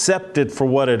let's accept it for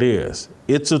what it is.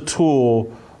 It's a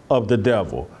tool of the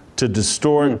devil to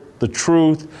distort the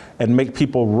truth and make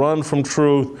people run from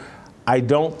truth. I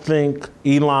don't think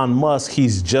Elon Musk,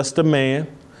 he's just a man,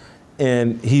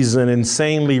 and he's an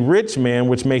insanely rich man,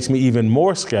 which makes me even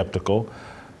more skeptical.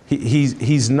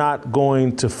 He's not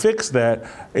going to fix that.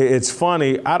 It's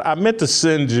funny, I meant to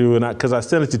send you, and because I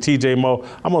sent it to TJ Moe,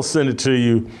 I'm gonna send it to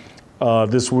you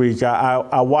this week.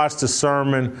 I watched a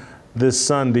sermon this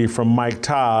Sunday from Mike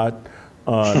Todd,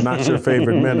 not your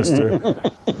favorite minister,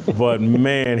 but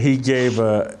man, he gave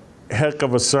a heck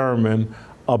of a sermon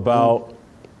about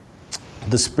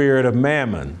the spirit of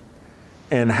mammon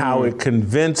and how it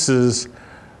convinces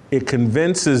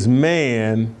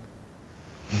man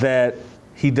that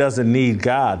he doesn't need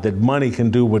God, that money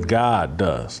can do what God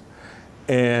does.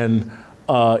 And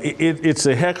it's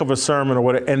a heck of a sermon or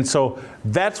whatever. And so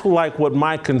that's like what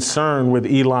my concern with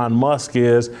Elon Musk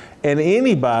is, and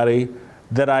anybody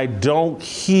that I don't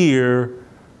hear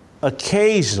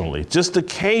occasionally, just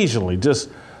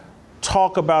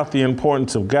talk about the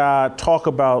importance of God, talk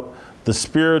about the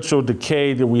spiritual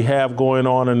decay that we have going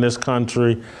on in this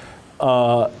country.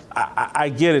 I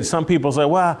get it. Some people say,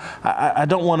 well, I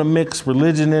don't want to mix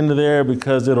religion into there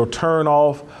because it'll turn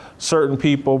off certain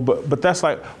people. But that's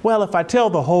like, well, if I tell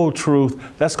the whole truth,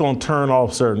 that's going to turn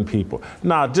off certain people.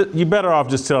 Nah, you're better off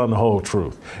just telling the whole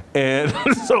truth. And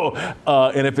so,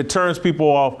 and if it turns people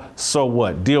off, so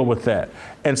what? Deal with that.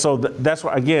 And so that's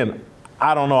why, again,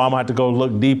 I don't know. I'm going to have to go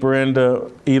look deeper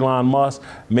into Elon Musk.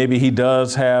 Maybe he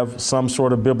does have some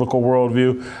sort of biblical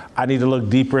worldview. I need to look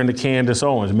deeper into Candace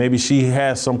Owens. Maybe she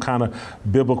has some kind of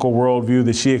biblical worldview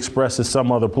that she expresses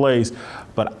some other place,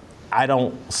 but I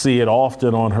don't see it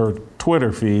often on her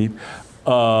Twitter feed.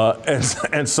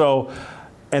 And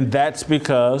that's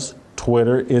because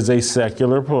Twitter is a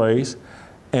secular place,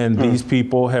 and these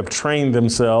people have trained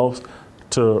themselves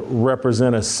to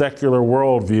represent a secular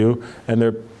worldview,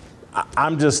 and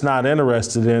I'm just not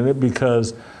interested in it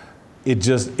because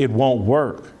it won't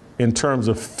work in terms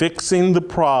of fixing the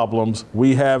problems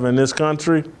we have in this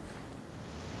country.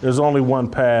 There's only one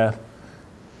path,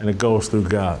 and it goes through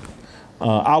God.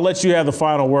 I'll let you have the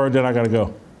final word, then I got to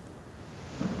go.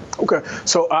 Okay,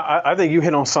 so I think you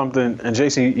hit on something, and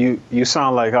Jason, you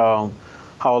sound like how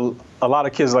a lot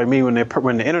of kids like me, when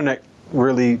the internet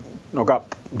really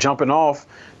got jumping off,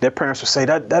 their parents would say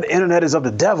that internet is of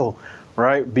the devil,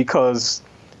 right? Because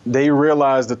they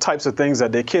realize the types of things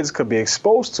that their kids could be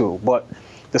exposed to. But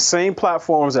the same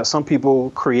platforms that some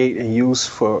people create and use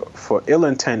for ill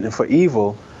intent and for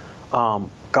evil,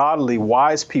 godly,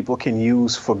 wise people can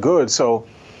use for good. So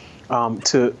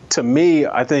to me,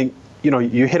 I think,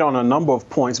 you hit on a number of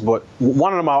points, but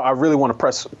one of them I really want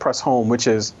to press home, which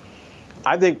is,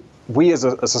 I think we as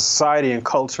a society and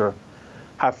culture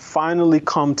have finally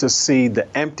come to see the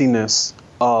emptiness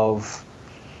of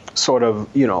sort of,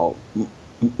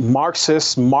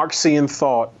 Marxian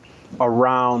thought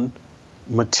around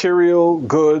material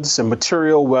goods and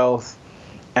material wealth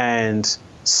and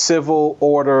civil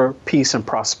order, peace, and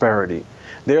prosperity.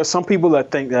 There are some people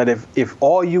that think that if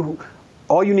all you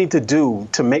need to do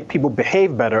to make people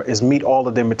behave better is meet all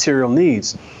of their material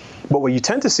needs. But what you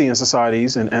tend to see in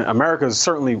societies, and America is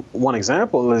certainly one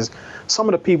example, is some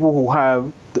of the people who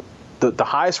have the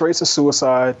highest rates of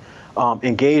suicide,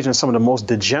 engage in some of the most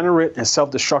degenerate and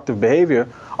self-destructive behavior,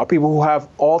 are people who have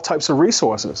all types of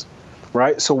resources,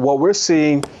 right? So what we're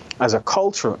seeing as a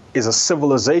culture is a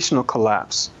civilizational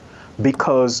collapse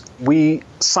because we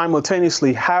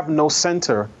simultaneously have no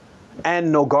center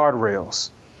and no guardrails.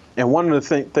 And one of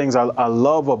the things I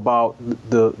love about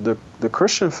the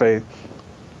Christian faith,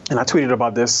 and I tweeted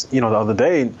about this, the other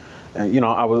day, and,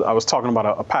 I was talking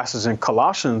about a passage in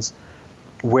Colossians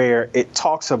where it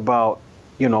talks about,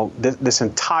 this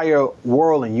entire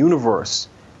world and universe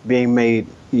being made,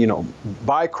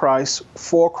 by Christ,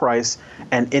 for Christ,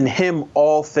 and in him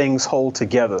all things hold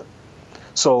together.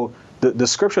 So the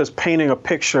scripture is painting a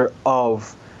picture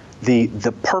of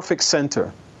the perfect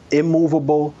center,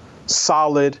 immovable,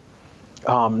 solid,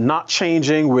 not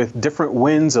changing with different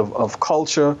winds of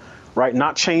culture, right?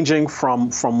 Not changing from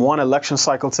one election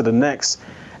cycle to the next.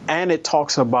 And it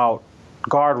talks about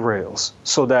guardrails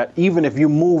so that even if you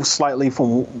move slightly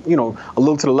from, a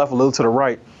little to the left, a little to the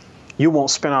right, you won't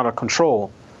spin out of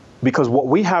control. Because what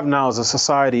we have now as a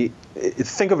society,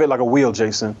 think of it like a wheel,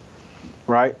 Jason,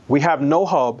 right? We have no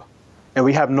hub and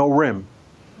we have no rim.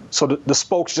 So the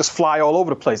spokes just fly all over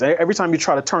the place. Every time you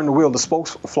try to turn the wheel, the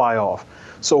spokes fly off.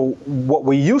 So what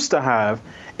we used to have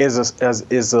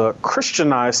is a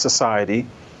Christianized society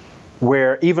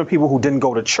where even people who didn't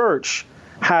go to church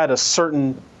had a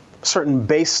certain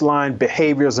baseline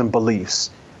behaviors and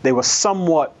beliefs. They were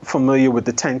somewhat familiar with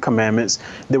the 10 Commandments.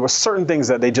 There were certain things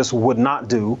that they just would not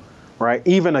do, right?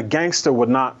 Even a gangster would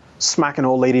not smack an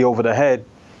old lady over the head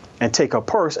and take her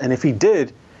purse. And if he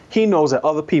did, he knows that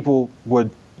other people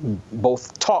would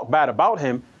both talk bad about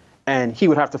him and he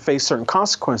would have to face certain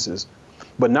consequences.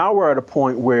 But now we're at a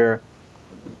point where,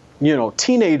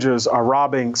 teenagers are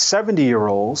robbing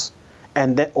 70-year-olds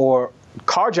or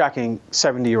carjacking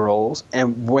 70-year-olds.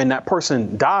 And when that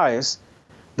person dies,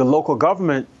 the local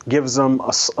government gives them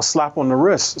a slap on the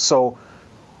wrist. So,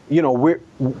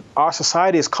 our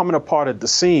society is coming apart at the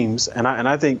seams. And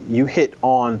I think you hit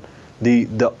on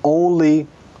the only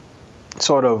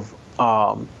sort of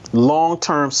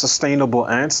long-term sustainable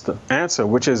answer,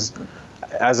 which is,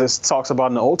 as it talks about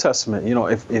in the Old Testament,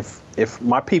 if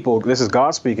my people, this is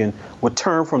God speaking, would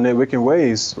turn from their wicked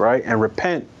ways, right, and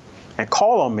repent and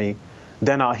call on me,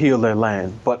 then I'll heal their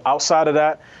land. But outside of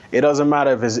that, it doesn't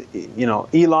matter if it's,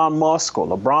 Elon Musk or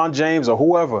LeBron James or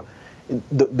whoever,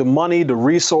 the money, the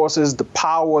resources, the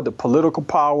power, the political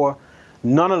power,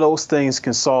 none of those things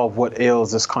can solve what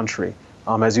ails this country.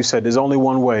 As you said, there's only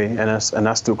one way, and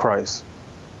that's through Christ.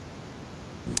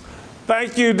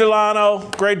 Thank you, Delano.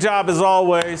 Great job as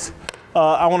always.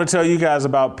 I want to tell you guys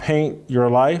about Paint Your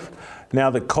Life. Now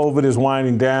that COVID is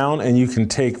winding down and you can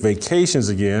take vacations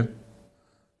again,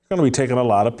 you're going to be taking a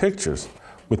lot of pictures.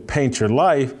 With Paint Your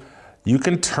Life, you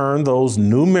can turn those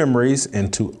new memories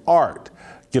into art.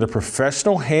 Get a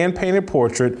professional hand-painted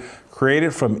portrait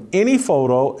created from any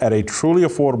photo at a truly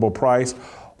affordable price,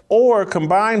 or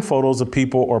combine photos of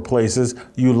people or places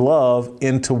you love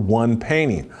into one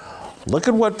painting. Look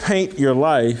at what Paint Your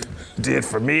Life did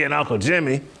for me and Uncle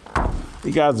Jimmy.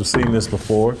 You guys have seen this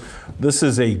before. This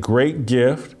is a great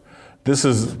gift. This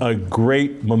is a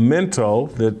great memento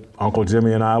that Uncle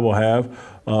Jimmy and I will have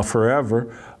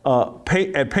forever. At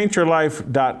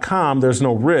paintyourlife.com, there's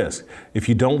no risk. If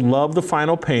you don't love the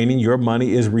final painting, your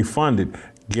money is refunded,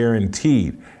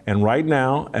 guaranteed. And right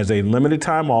now, as a limited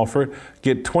time offer,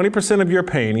 get 20% of your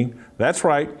painting. That's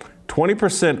right,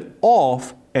 20%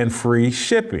 off and free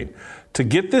shipping. To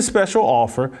get this special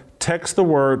offer, text the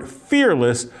word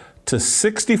fearless to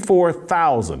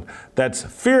 64,000. That's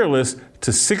fearless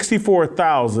to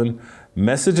 64,000.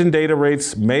 Message and data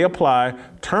rates may apply.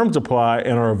 Terms apply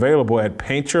and are available at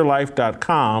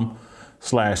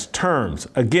paintyourlife.com/terms.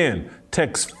 Again,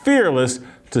 text fearless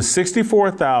to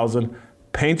 64,000.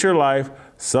 Paint your life.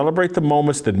 Celebrate the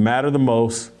moments that matter the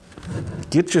most.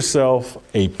 Get yourself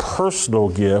a personal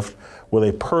gift with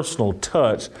a personal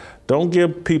touch. Don't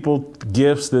give people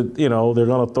gifts that, they're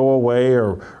going to throw away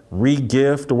or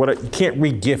re-gift or whatever. You can't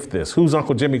re-gift this. Who's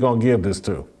Uncle Jimmy going to give this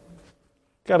to?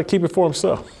 Got to keep it for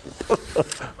himself.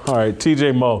 All right,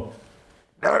 TJ Moe.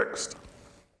 Next.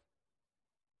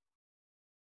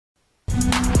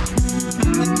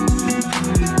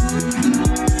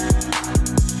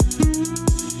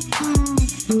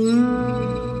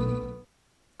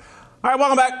 All right,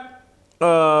 welcome back.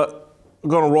 We're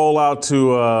going to roll out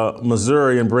to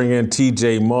Missouri and bring in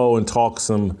TJ Moe and talk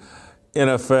some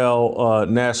NFL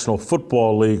National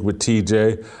Football League with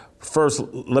TJ. First,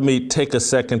 let me take a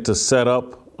second to set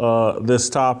up this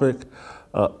topic.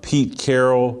 Pete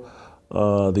Carroll,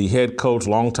 the head coach,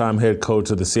 longtime head coach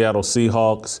of the Seattle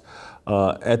Seahawks,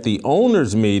 at the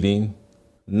owners' meeting,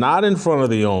 not in front of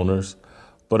the owners,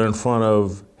 but in front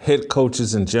of head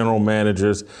coaches and general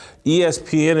managers.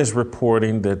 ESPN is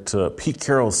reporting that Pete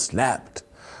Carroll snapped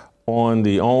on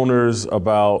the owners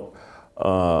about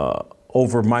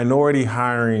over minority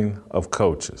hiring of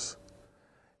coaches.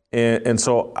 And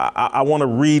so I want to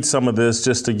read some of this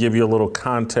just to give you a little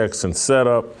context and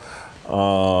setup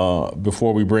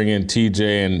before we bring in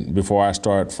TJ and before I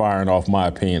start firing off my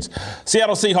opinions.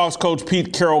 Seattle Seahawks coach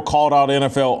Pete Carroll called out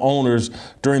NFL owners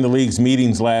during the league's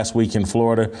meetings last week in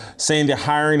Florida, saying the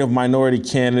hiring of minority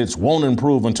candidates won't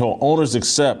improve until owners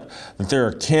accept that there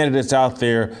are candidates out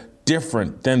there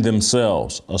different than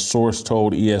themselves, a source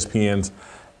told ESPN's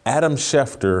Adam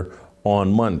Schefter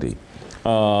on Monday.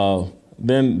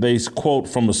 Then they quote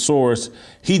from a source,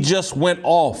 "He just went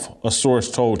off," a source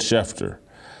told Schefter.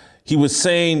 He was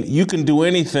saying you can do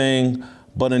anything,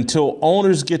 but until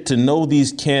owners get to know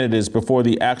these candidates before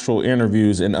the actual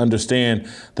interviews and understand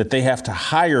that they have to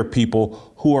hire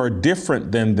people who are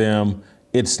different than them,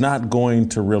 it's not going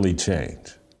to really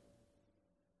change.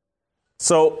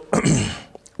 So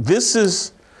this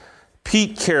is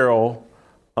Pete Carroll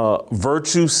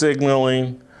virtue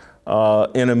signaling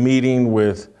in a meeting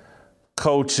with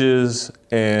coaches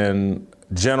and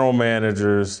general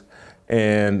managers.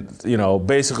 And,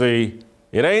 basically,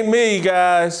 it ain't me,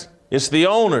 guys. It's the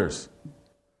owners.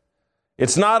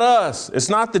 It's not us. It's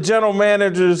not the general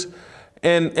managers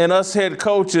and us head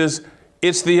coaches.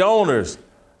 It's the owners.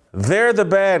 They're the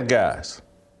bad guys.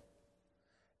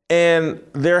 And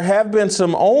there have been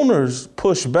some owners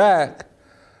push back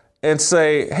and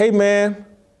say, hey, man,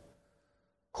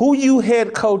 who you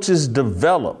head coaches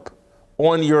develop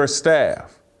on your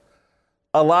staff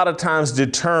a lot of times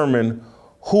determine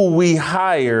who we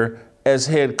hire as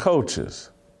head coaches.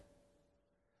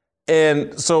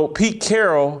 And so Pete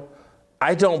Carroll,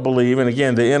 I don't believe, and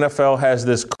again, the NFL has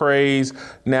this craze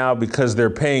now because they're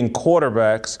paying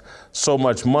quarterbacks so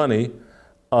much money.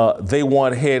 They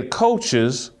want head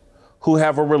coaches who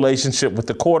have a relationship with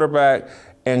the quarterback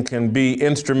and can be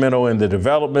instrumental in the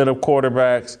development of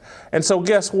quarterbacks. And so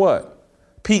guess what?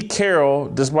 Pete Carroll,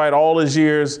 despite all his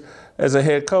years as a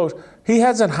head coach, he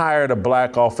hasn't hired a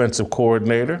black offensive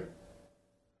coordinator.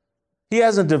 He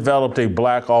hasn't developed a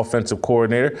black offensive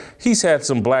coordinator. He's had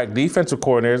some black defensive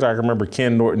coordinators. I can remember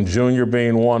Ken Norton Jr.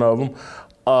 being one of them,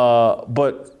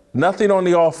 but nothing on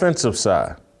the offensive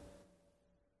side.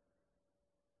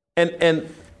 And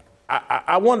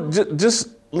I want just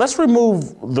let's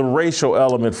remove the racial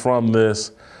element from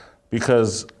this,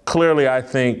 because clearly I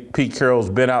think Pete Carroll's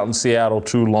been out in Seattle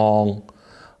too long.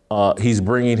 He's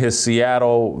bringing his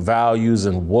Seattle values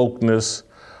and wokeness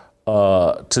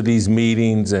to these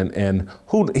meetings, and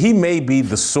he may be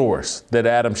the source that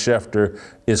Adam Schefter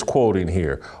is quoting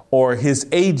here, or his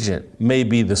agent may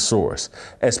be the source.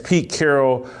 As Pete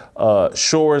Carroll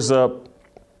shores up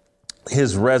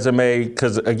his resume,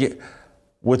 because again,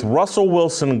 with Russell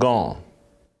Wilson gone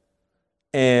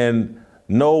and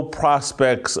no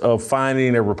prospects of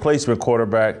finding a replacement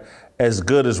quarterback as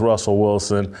good as Russell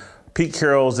Wilson, Pete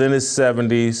Carroll's in his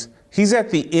 70s. He's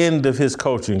at the end of his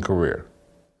coaching career.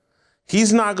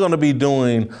 He's not going to be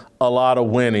doing a lot of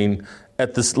winning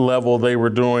at this level they were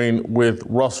doing with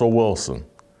Russell Wilson.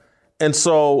 And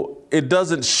so it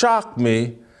doesn't shock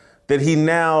me that he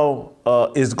now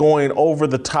is going over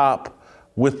the top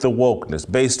with the wokeness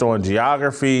based on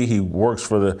geography. He works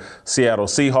for the Seattle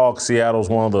Seahawks. Seattle's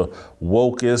one of the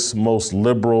wokest, most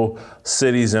liberal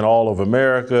cities in all of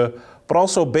America, but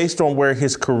also based on where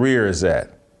his career is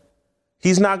at.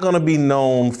 He's not going to be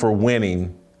known for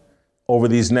winning over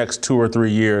these next 2 or 3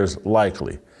 years,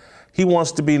 likely. He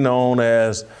wants to be known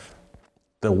as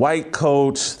the white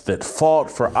coach that fought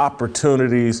for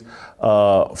opportunities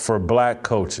for black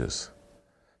coaches.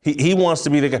 He wants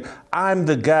to be the guy. I'm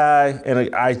the guy,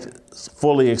 and I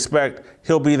fully expect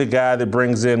he'll be the guy that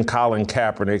brings in Colin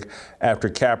Kaepernick after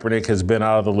Kaepernick has been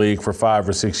out of the league for 5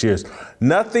 or 6 years.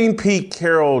 Nothing Pete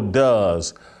Carroll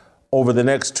does over the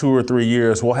next 2 or 3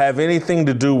 years will have anything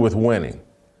to do with winning.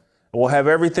 It will have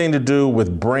everything to do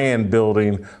with brand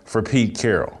building for Pete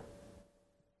Carroll.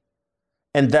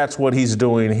 And that's what he's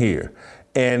doing here.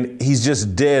 And he's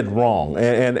just dead wrong.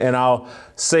 And I'll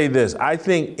say this. I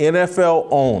think NFL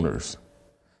owners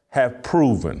have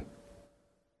proven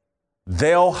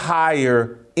they'll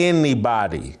hire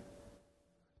anybody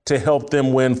to help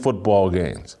them win football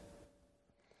games.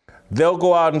 They'll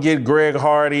go out and get Greg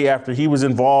Hardy after he was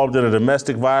involved in a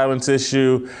domestic violence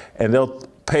issue, and they'll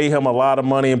pay him a lot of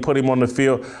money and put him on the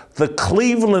field. The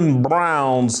Cleveland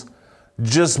Browns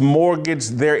just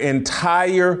mortgaged their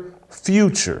entire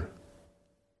future,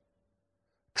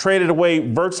 traded away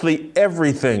virtually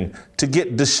everything to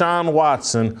get Deshaun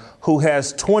Watson, who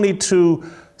has 22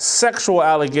 sexual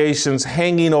allegations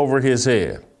hanging over his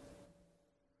head.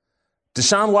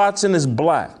 Deshaun Watson is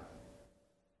black.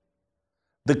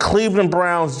 The Cleveland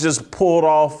Browns just pulled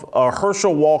off a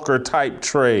Herschel Walker type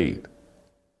trade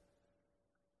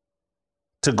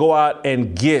to go out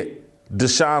and get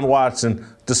Deshaun Watson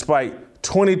despite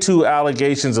 22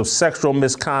 allegations of sexual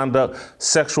misconduct,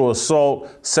 sexual assault,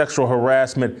 sexual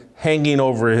harassment hanging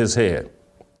over his head.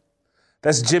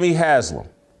 That's Jimmy Haslam.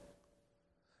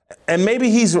 And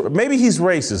maybe he's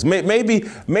racist.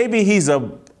 Maybe he's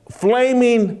a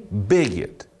flaming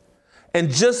bigot and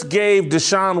just gave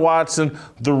Deshaun Watson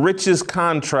the richest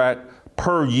contract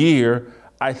per year,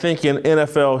 I think, in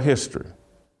NFL history.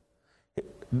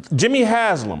 Jimmy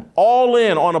Haslam, all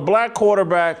in on a black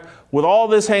quarterback with all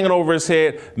this hanging over his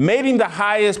head, made him the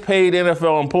highest paid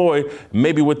NFL employee,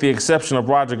 maybe with the exception of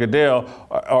Roger Goodell,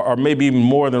 or maybe even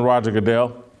more than Roger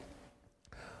Goodell.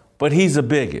 But he's a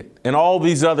bigot, and all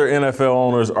these other NFL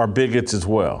owners are bigots as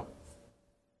well,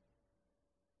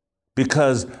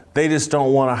 because they just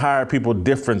don't want to hire people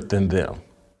different than them.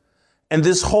 And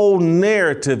this whole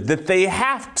narrative that they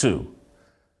have to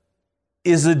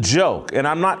is a joke. And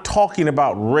I'm not talking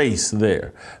about race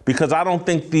there, because I don't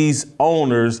think these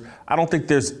owners, I don't think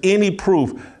there's any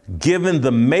proof, given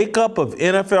the makeup of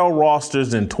NFL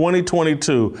rosters in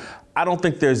 2022, I don't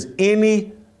think there's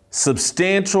any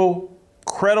substantial,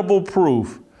 credible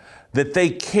proof that they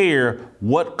care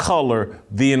what color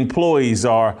the employees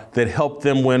are that help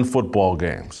them win football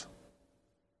games.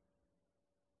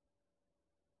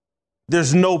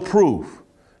 There's no proof.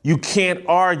 You can't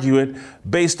argue it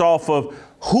based off of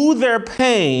who they're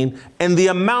paying and the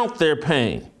amount they're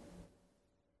paying.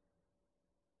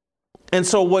 And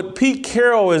so what Pete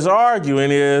Carroll is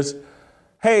arguing is,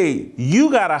 hey,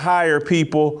 you got to hire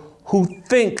people who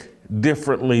think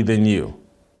differently than you.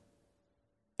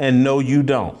 And no, you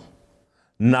don't.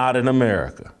 Not in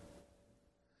America.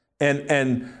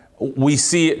 And we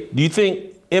see it. Do you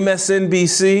think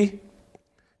MSNBC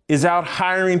is out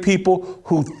hiring people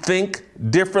who think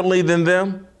differently than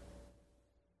them?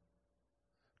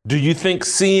 Do you think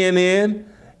CNN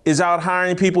is out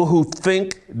hiring people who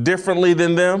think differently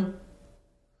than them?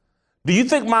 Do you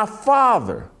think my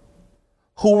father,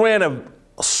 who ran a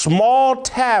small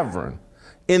tavern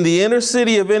in the inner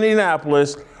city of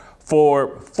Indianapolis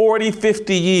for 40,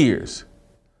 50 years,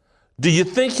 do you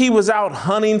think he was out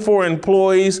hunting for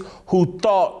employees who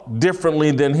thought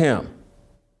differently than him?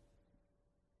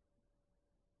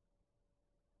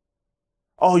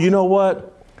 Oh, you know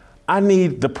what? I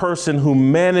need the person who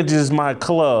manages my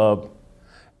club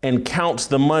and counts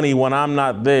the money when I'm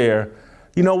not there.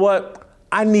 You know what?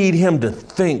 I need him to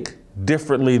think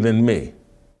differently than me.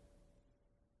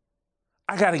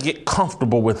 I got to get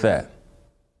comfortable with that.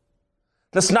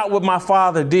 That's not what my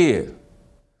father did.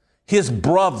 His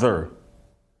brother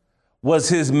was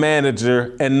his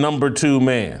manager and number 2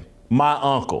 man, my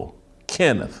uncle,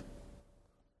 Kenneth.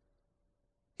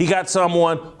 He got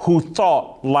someone who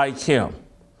thought like him,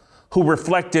 who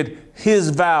reflected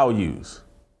his values.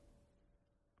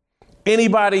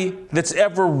 Anybody that's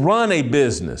ever run a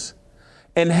business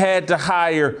and had to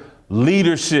hire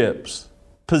leaderships,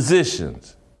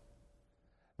 positions,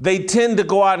 they tend to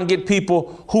go out and get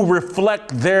people who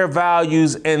reflect their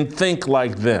values and think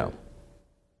like them.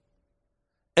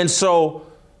 And so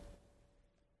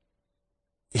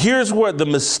here's where the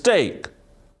mistake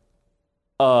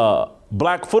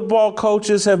black football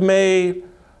coaches have made,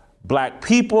 black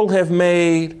people have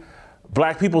made,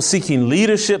 black people seeking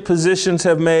leadership positions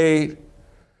have made,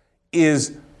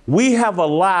 is we have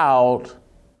allowed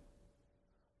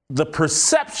the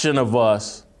perception of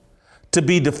us to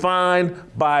be defined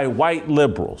by white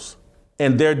liberals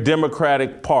and their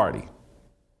Democratic Party.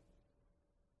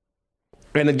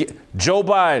 And again, Joe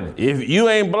Biden, if you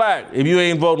ain't black, if you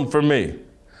ain't voting for me,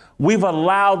 we've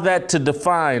allowed that to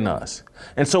define us.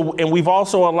 And we've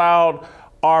also allowed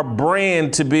our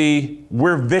brand to be,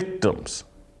 we're victims.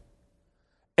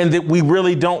 And that we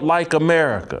really don't like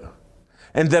America.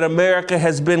 And that America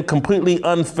has been completely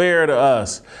unfair to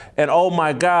us. And oh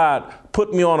my God,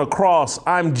 put me on a cross.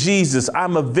 I'm Jesus.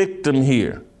 I'm a victim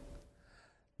here.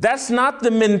 That's not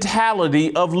the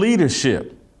mentality of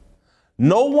leadership.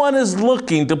 No one is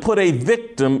looking to put a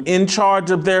victim in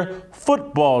charge of their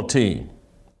football team.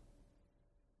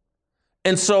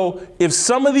 And so if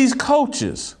some of these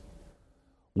coaches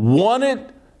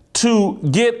wanted to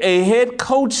get a head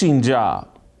coaching job,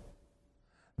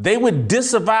 they would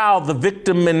disavow the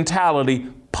victim mentality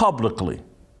publicly.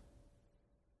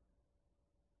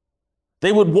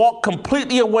 They would walk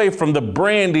completely away from the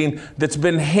branding that's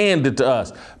been handed to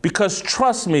us. Because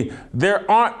trust me, there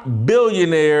aren't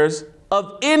billionaires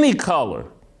of any color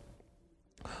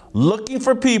looking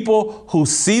for people who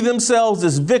see themselves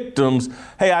as victims.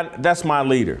 Hey, that's my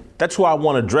leader. That's who I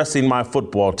want addressing my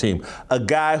football team. A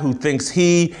guy who thinks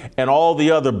he and all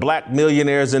the other black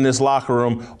millionaires in this locker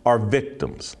room are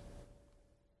victims.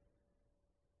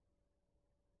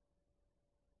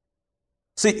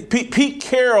 See, Pete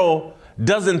Carroll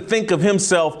doesn't think of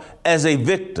himself as a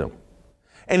victim.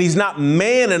 And he's not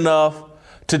man enough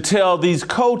to tell these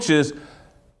coaches,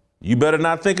 you better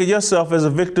not think of yourself as a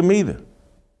victim either.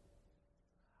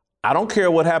 I don't care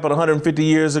what happened 150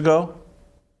 years ago.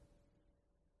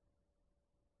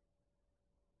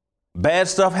 Bad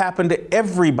stuff happened to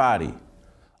everybody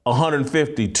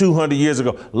 150, 200 years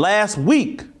ago. Last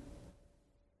week,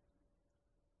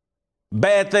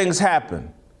 bad things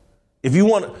happen. If you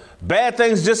want, bad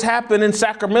things just happen in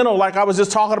Sacramento, like I was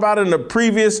just talking about in the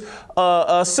previous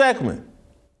segment.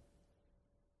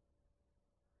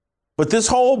 But this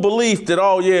whole belief that,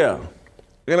 oh yeah,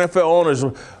 NFL owners,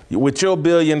 with your $1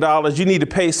 billion, you need to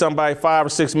pay somebody $5 or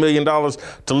 $6 million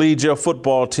to lead your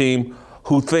football team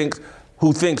who thinks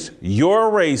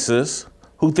you're racist,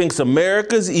 who thinks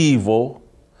America's evil,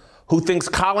 who thinks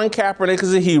Colin Kaepernick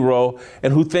is a hero,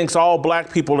 and who thinks all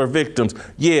black people are victims.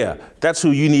 Yeah, that's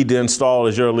who you need to install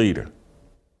as your leader.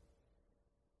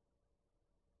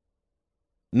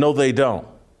 No, they don't.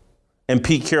 And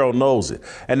Pete Carroll knows it.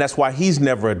 And that's why he's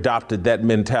never adopted that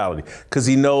mentality, because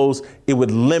he knows it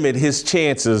would limit his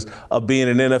chances of being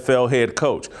an NFL head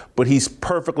coach. But he's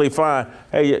perfectly fine.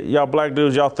 Hey, y'all black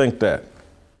dudes, y'all think that.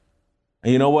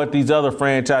 And you know what? These other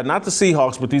franchises, not the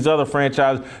Seahawks, but these other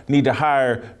franchises need to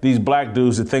hire these black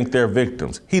dudes that think they're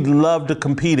victims. He'd love to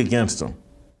compete against them.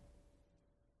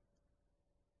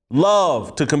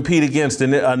 Love to compete against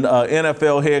an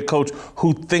NFL head coach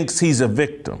who thinks he's a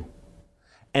victim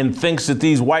and thinks that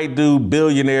these white dude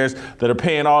billionaires that are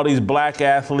paying all these black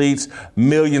athletes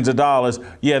millions of dollars,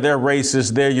 yeah, they're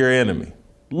racist, they're your enemy.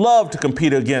 Love to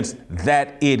compete against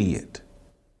that idiot.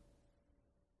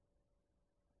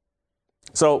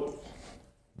 So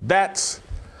that's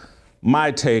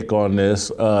my take on this.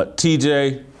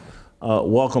 TJ,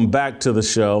 welcome back to the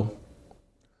show.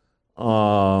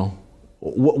 What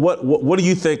do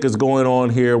you think is going on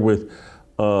here with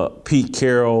Pete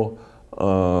Carroll?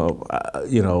 I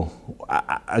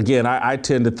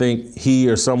tend to think he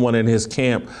or someone in his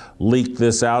camp leaked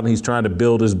this out, and he's trying to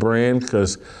build his brand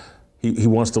because he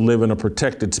wants to live in a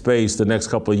protected space the next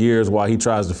couple of years while he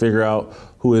tries to figure out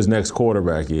who his next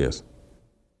quarterback is.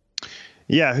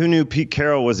 Yeah, who knew Pete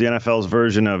Carroll was the NFL's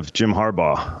version of Jim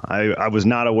Harbaugh? I was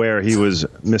not aware he was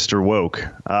Mr. Woke.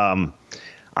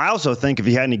 I also think if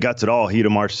he had any guts at all, he'd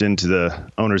have marched into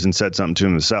the owners and said something to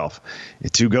himself.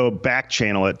 To go back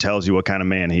channel it tells you what kind of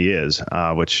man he is,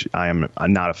 which I'm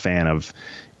not a fan of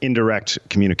indirect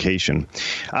communication.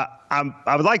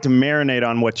 I would like to marinate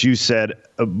on what you said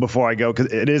before I go,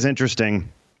 because it is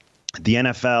interesting. The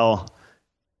NFL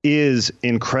is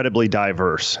incredibly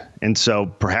diverse. And so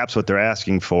perhaps what they're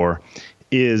asking for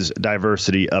is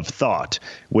diversity of thought,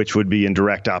 which would be in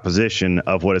direct opposition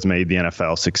of what has made the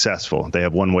NFL successful. They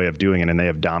have one way of doing it, and they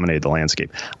have dominated the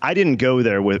landscape. I didn't go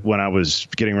there when I was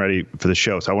getting ready for the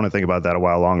show, so I want to think about that a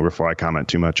while longer before I comment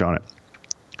too much on it.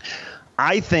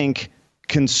 I think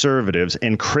conservatives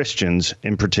and Christians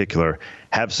in particular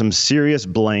have some serious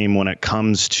blame when it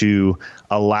comes to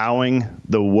allowing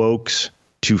the wokes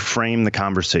to frame the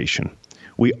conversation.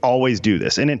 We always do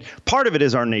this. And part of it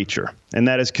is our nature. And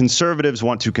that is conservatives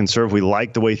want to conserve. We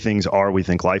like the way things are. We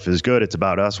think life is good. It's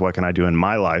about us. What can I do in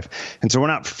my life? And so we're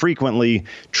not frequently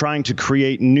trying to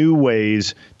create new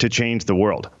ways to change the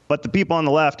world. But the people on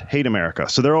the left hate America.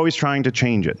 So they're always trying to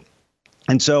change it.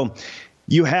 And so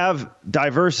you have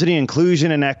diversity,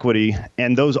 inclusion, and equity,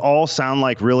 and those all sound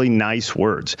like really nice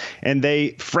words. And they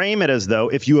frame it as though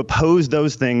if you oppose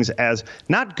those things as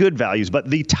not good values, but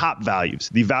the top values,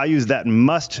 the values that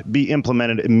must be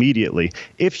implemented immediately.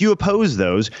 If you oppose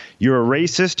those, you're a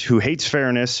racist who hates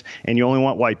fairness, and you only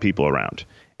want white people around.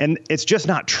 And it's just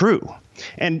not true.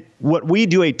 And what we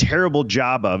do a terrible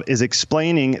job of is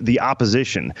explaining the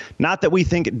opposition. Not that we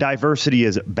think diversity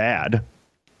is bad.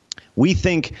 We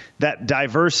think that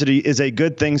diversity is a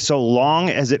good thing so long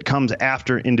as it comes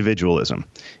after individualism.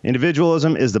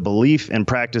 Individualism is the belief and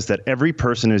practice that every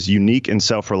person is unique and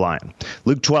self-reliant.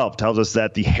 Luke 12 tells us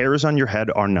that the hairs on your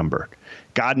head are numbered.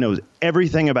 God knows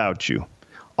everything about you.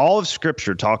 All of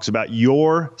Scripture talks about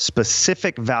your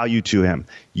specific value to him,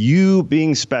 you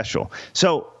being special.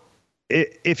 So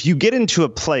if you get into a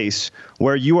place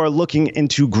where you are looking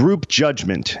into group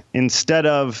judgment instead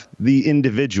of the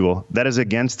individual, that is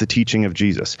against the teaching of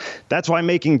Jesus. That's why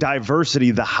making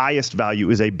diversity the highest value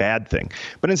is a bad thing.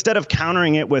 But instead of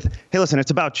countering it with, hey, listen,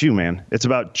 it's about you, man. It's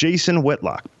about Jason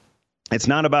Whitlock. It's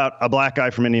not about a black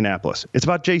guy from Indianapolis. It's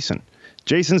about Jason.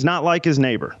 Jason's not like his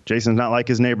neighbor. Jason's not like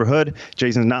his neighborhood.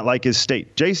 Jason's not like his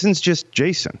state. Jason's just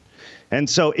Jason. And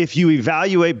so if you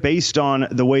evaluate based on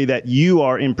the way that you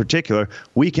are in particular,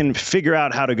 we can figure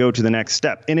out how to go to the next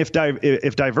step. And if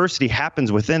diversity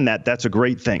happens within that, that's a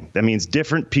great thing. That means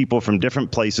different people from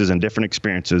different places and different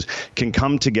experiences can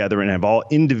come together and have all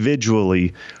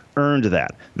individually earned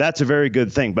that. That's a very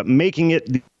good thing. But making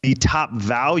it the top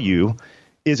value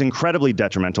is incredibly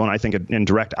detrimental, and I think in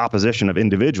direct opposition of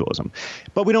individualism.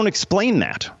 But we don't explain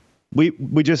that. We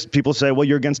just, people say, well,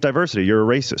 you're against diversity, you're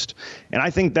a racist. And I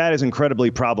think that is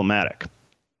incredibly problematic.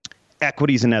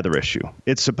 Equity is another issue.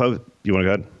 It's supposed, you want to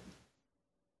go ahead?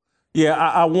 Yeah,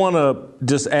 I want to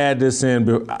just add this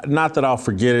in, not that I'll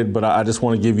forget it, but I just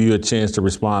want to give you a chance to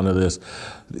respond to this.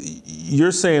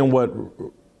 You're saying what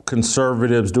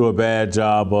conservatives do a bad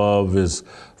job of is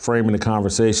framing the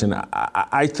conversation.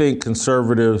 I think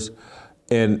conservatives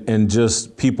and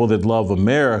just people that love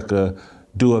America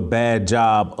do a bad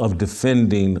job of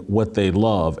defending what they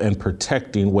love and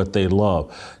protecting what they love.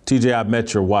 TJ, I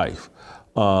met your wife,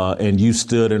 and you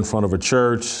stood in front of a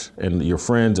church and your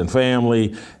friends and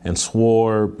family and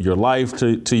swore your life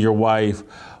to your wife,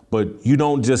 but you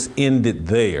don't just end it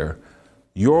there.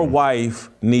 Your wife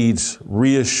needs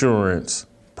reassurance,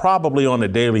 probably on a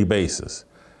daily basis.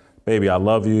 Baby, I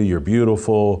love you. You're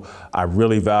beautiful. I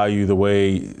really value the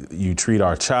way you treat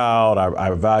our child.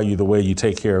 I value the way you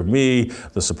take care of me,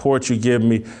 the support you give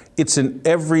me. It's an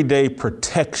everyday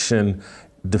protection,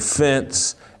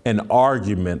 defense, and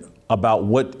argument about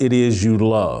what it is you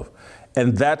love.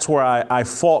 And that's where I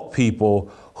fault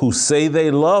people who say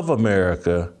they love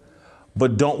America,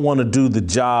 but don't want to do the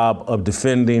job of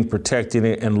defending, protecting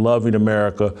it, and loving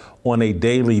America on a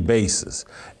daily basis.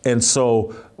 And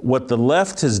so what the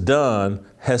left has done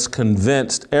has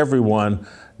convinced everyone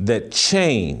that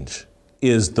change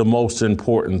is the most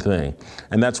important thing.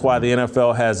 And that's why the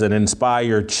NFL has an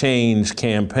Inspire Change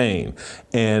campaign.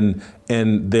 And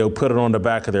they'll put it on the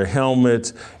back of their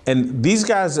helmets. And these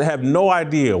guys have no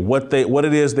idea what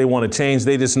it is they want to change.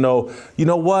 They just know, you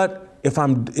know what? If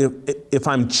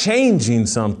I'm changing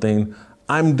something,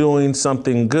 I'm doing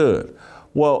something good.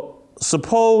 Well,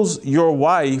 suppose your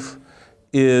wife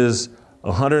is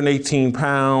 118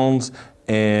 pounds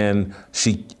and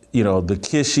she, the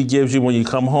kiss she gives you when you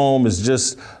come home is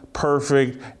just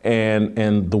perfect,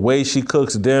 and the way she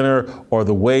cooks dinner or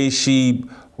the way she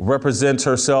represents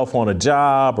herself on a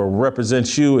job or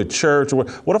represents you at church.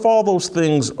 What if all those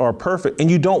things are perfect and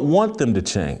you don't want them to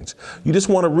change? You just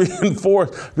want to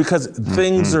reinforce because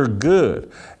things are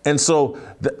good. And so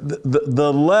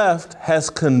the left has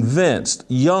convinced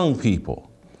young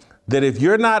people that if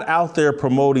you're not out there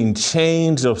promoting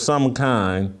change of some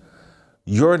kind,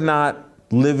 you're not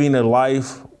living a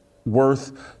life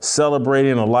worth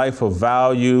celebrating, a life of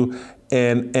value.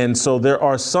 And so there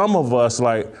are some of us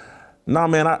like, nah,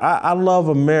 man, I love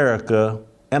America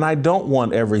and I don't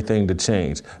want everything to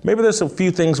change. Maybe there's a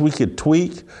few things we could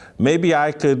tweak. Maybe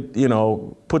I could,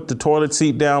 put the toilet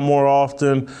seat down more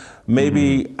often.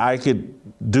 Maybe I could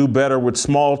do better with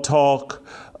small talk.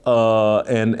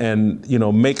 and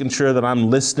making sure that I'm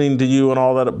listening to you and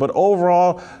all that. But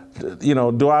overall,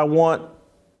 do I want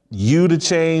you to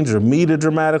change or me to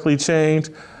dramatically change?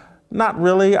 Not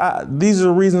really. These are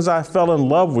the reasons I fell in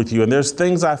love with you. And there's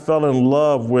things I fell in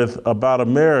love with about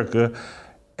America.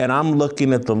 And I'm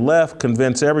looking at the left,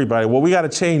 convince everybody, well, we got to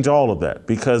change all of that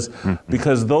because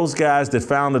those guys that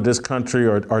founded this country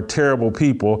are terrible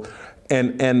people.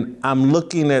 And I'm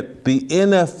looking at the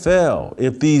NFL.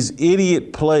 If these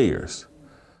idiot players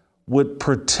would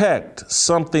protect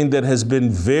something that has been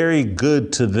very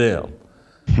good to them,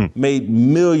 made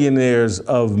millionaires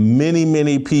of many,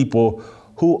 many people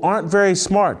who aren't very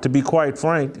smart, to be quite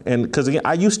frank. And because again,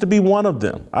 I used to be one of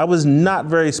them. I was not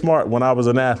very smart when I was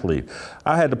an athlete.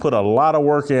 I had to put a lot of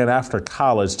work in after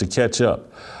college to catch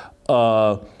up.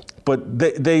 But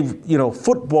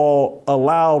football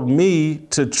allowed me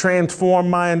to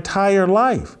transform my entire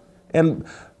life and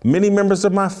many members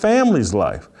of my family's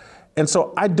life. And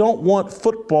so I don't want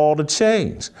football to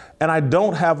change. And I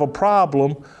don't have a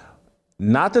problem,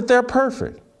 not that they're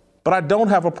perfect, but I don't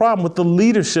have a problem with the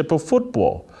leadership of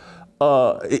football.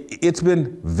 It's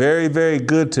been very, very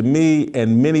good to me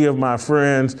and many of my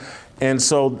friends. And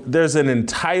so there's an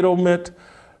entitlement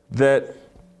that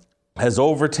has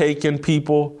overtaken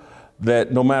people,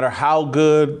 that no matter how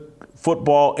good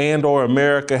football and or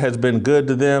America has been good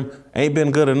to them, ain't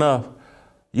been good enough.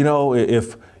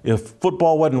 If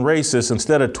football wasn't racist,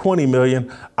 instead of 20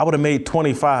 million, I would have made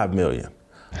 25 million.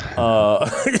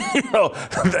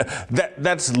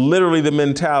 That's literally the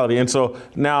mentality. And so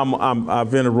now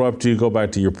I've interrupted you. Go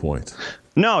back to your point.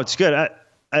 No, it's good.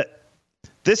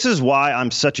 This is why I'm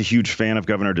such a huge fan of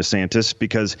Governor DeSantis,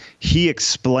 because he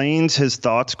explains his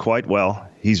thoughts quite well.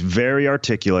 He's very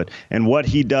articulate. And what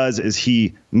he does is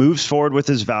he moves forward with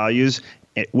his values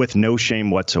with no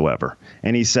shame whatsoever.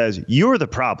 And he says, you're the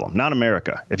problem, not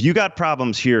America. If you got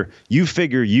problems here, you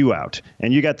figure you out.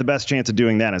 And you got the best chance of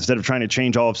doing that. Instead of trying to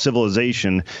change all of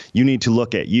civilization, you need to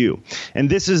look at you. And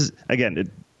this is, again,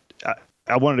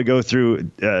 I wanted to go through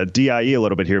DIE a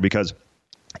little bit here, because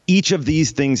each of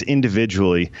these things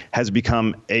individually has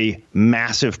become a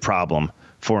massive problem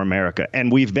for America.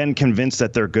 And we've been convinced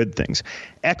that they're good things.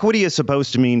 Equity is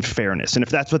supposed to mean fairness. And if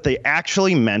that's what they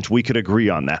actually meant, we could agree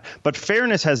on that. But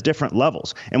fairness has different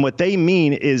levels. And what they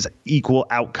mean is equal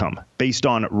outcome based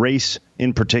on race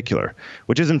in particular,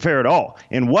 which isn't fair at all.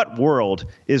 In what world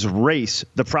is race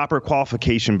the proper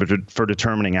qualification for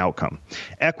determining outcome?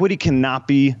 Equity cannot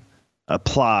be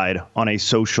applied on a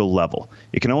social level.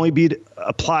 It can only be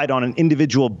applied on an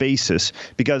individual basis,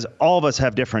 because all of us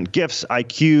have different gifts,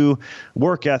 IQ,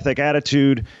 work ethic,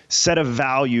 attitude, set of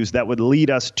values that would lead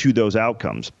us to those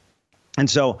outcomes. And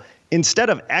so instead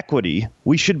of equity,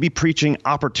 we should be preaching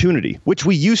opportunity, which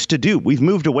we used to do. We've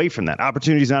moved away from that.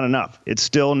 Opportunity is not enough. It's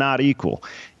still not equal.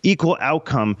 Equal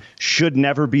outcome should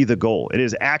never be the goal. It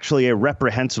is actually a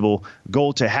reprehensible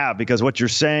goal to have, because what you're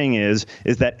saying is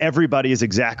that everybody is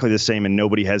exactly the same and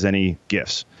nobody has any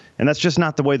gifts. And that's just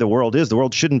not the way the world is. The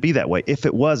world shouldn't be that way. If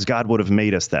it was, God would have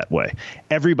made us that way.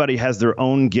 Everybody has their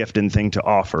own gift and thing to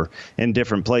offer in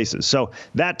different places. So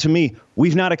that, to me,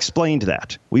 we've not explained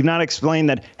that. We've not explained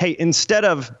that, hey, instead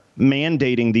of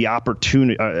mandating the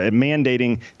opportunity,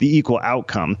 mandating the equal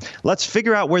outcome, let's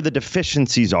figure out where the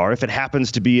deficiencies are, if it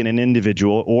happens to be in an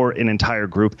individual or an entire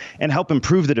group, and help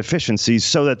improve the deficiencies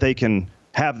so that they can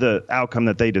have the outcome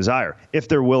that they desire, if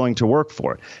they're willing to work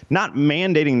for it. Not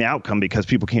mandating the outcome because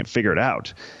people can't figure it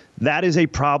out. That is a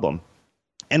problem.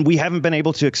 And we haven't been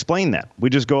able to explain that. We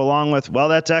just go along with, well,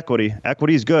 that's equity.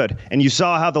 Equity is good. And you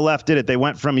saw how the left did it. They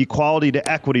went from equality to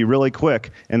equity really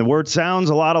quick. And the word sounds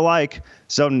a lot alike.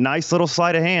 So nice little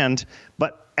sleight of hand.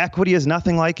 But equity is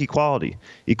nothing like equality.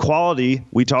 Equality,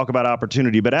 we talk about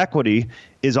opportunity, but equity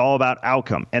is all about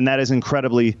outcome. And that is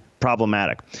incredibly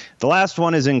problematic. The last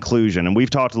one is inclusion. And we've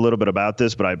talked a little bit about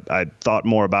this, but I thought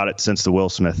more about it since the Will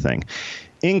Smith thing.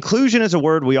 Inclusion is a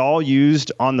word we all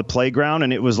used on the playground,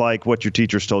 and it was like what your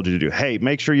teachers told you to do. Hey,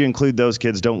 make sure you include those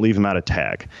kids. Don't leave them out of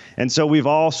tag. And so we've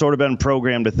all sort of been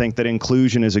programmed to think that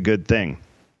inclusion is a good thing.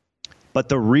 But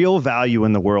the real value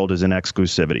in the world is in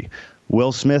exclusivity.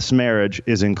 Will Smith's marriage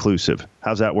is inclusive.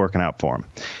 How's that working out for him?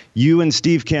 You and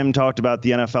Steve Kim talked about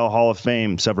the NFL Hall of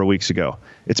Fame several weeks ago.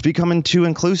 It's becoming too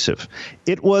inclusive.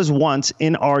 It was once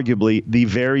inarguably the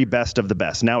very best of the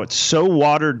best. Now it's so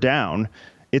watered down,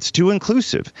 it's too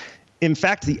inclusive. In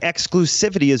fact, the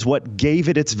exclusivity is what gave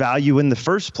it its value in the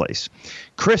first place.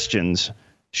 Christians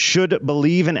should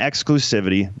believe in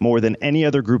exclusivity more than any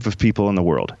other group of people in the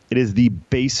world. It is the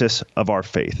basis of our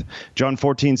faith. John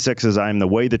 14:6 says, I am the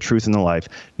way, the truth, and the life.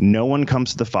 No one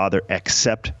comes to the Father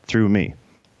except through me.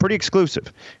 Pretty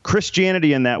exclusive.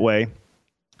 Christianity in that way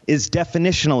is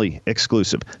definitionally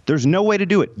exclusive. There's no way to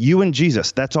do it. You and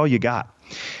Jesus, that's all you got.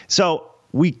 So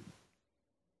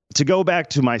to go back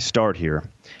to my start here,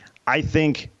 I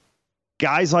think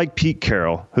guys like Pete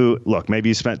Carroll, who, look, maybe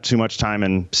he spent too much time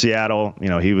in Seattle. You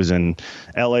know, he was in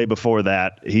LA before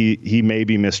that. He may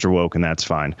be Mr. Woke, and that's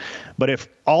fine. But if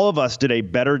all of us did a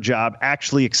better job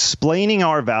actually explaining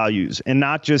our values and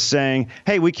not just saying,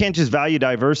 hey, we can't just value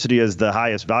diversity as the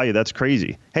highest value. That's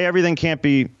crazy. Hey, everything can't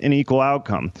be an equal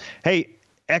outcome. Hey,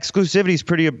 exclusivity is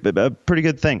a pretty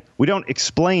good thing. We don't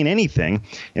explain anything.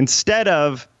 Instead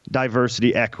of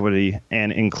diversity, equity,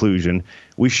 and inclusion,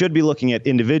 we should be looking at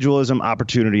individualism,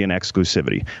 opportunity, and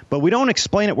exclusivity. But we don't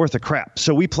explain it worth a crap.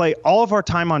 So we play all of our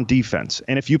time on defense.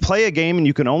 And if you play a game and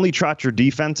you can only trot your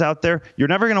defense out there, you're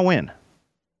never going to win.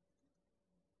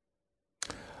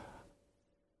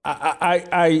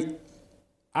 I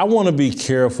want to be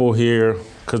careful here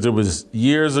because it was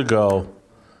years ago,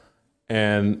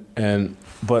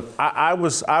 but I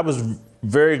was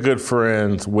very good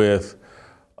friends with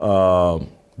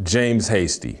James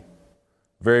Hasty,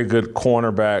 very good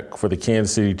cornerback for the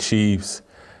Kansas City Chiefs,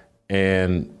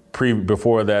 and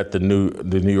before that the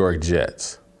New York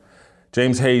Jets.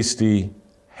 James Hasty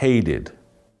hated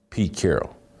Pete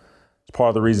Carroll. It's part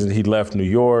of the reason he left New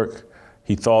York.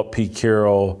 He thought Pete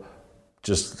Carroll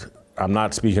I'm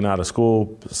not speaking out of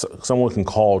school. Someone can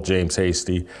call James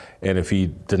Hasty, and if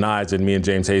he denies it, me and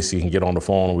James Hasty can get on the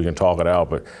phone and we can talk it out.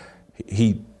 But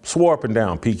he swore up and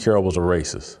down Pete Carroll was a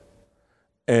racist.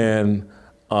 And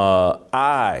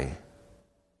I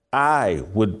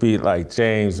would be like,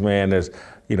 James, man,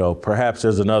 perhaps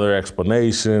there's another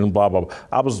explanation, blah, blah, blah.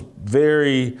 I was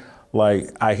very like,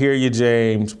 I hear you,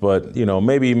 James, but,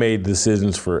 maybe he made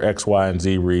decisions for X, Y, and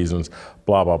Z reasons,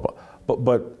 blah, blah, blah.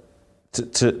 But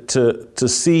to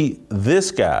see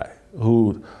this guy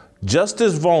who just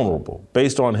as vulnerable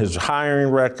based on his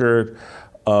hiring record,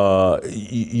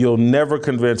 you'll never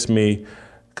convince me,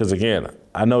 because again,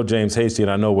 I know James Hasty and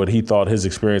I know what he thought his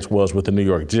experience was with the New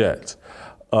York Jets.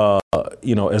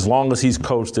 As long as he's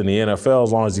coached in the NFL,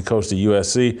 as long as he coached at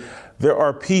USC, there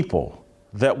are people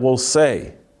that will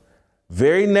say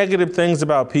very negative things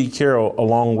about Pete Carroll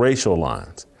along racial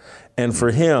lines. And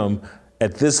for him,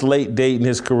 at this late date in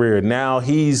his career, now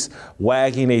he's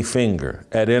wagging a finger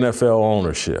at NFL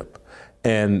ownership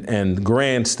and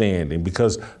grandstanding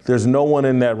because there's no one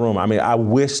in that room. I mean, I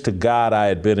wish to God I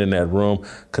had been in that room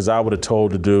because I would have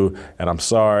told the dude, and I'm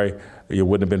sorry, it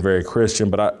wouldn't have been very Christian,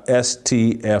 but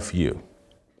STFU.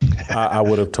 I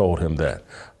would have told him that.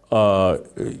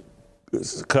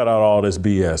 Cut out all this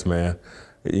BS, man.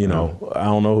 I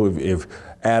don't know if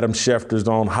Adam Schefter's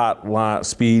on hotline,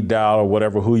 speed dial or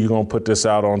whatever, who you gonna put this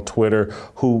out on Twitter,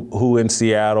 who in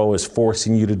Seattle is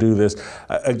forcing you to do this.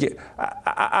 Again,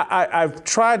 I've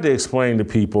tried to explain to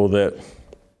people that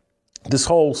this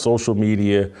whole social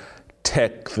media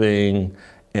tech thing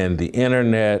and the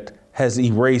internet has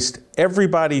erased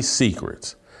everybody's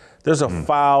secrets. There's a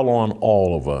file on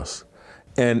all of us.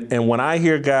 And when I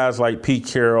hear guys like Pete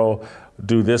Carroll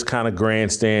do this kind of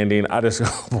grandstanding, I just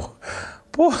go,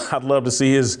 boy, I'd love to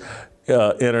see his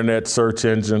internet search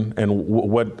engine and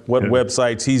what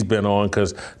websites he's been on,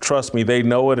 because trust me, they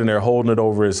know it and they're holding it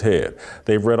over his head.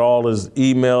 They've read all his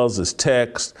emails, his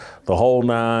texts, the whole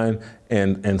nine,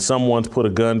 and someone's put a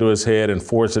gun to his head and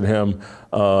forcing him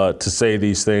to say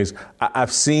these things.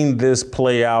 I've seen this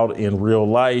play out in real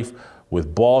life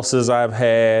with bosses I've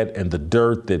had and the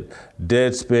dirt that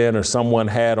Deadspin or someone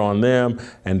had on them,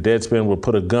 and Deadspin would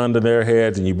put a gun to their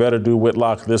heads and you better do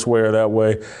Whitlock this way or that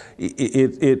way.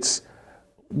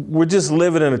 We're just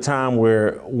living in a time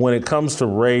where when it comes to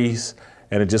race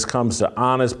and it just comes to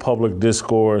honest public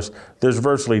discourse, there's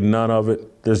virtually none of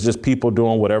it. There's just people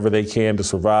doing whatever they can to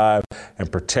survive and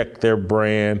protect their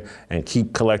brand and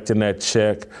keep collecting that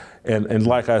check. And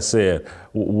like I said,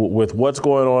 with what's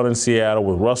going on in Seattle,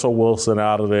 with Russell Wilson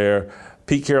out of there,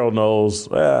 Pete Carroll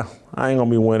knows, I ain't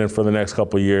gonna be winning for the next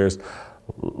couple of years.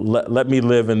 Let me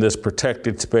live in this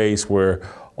protected space where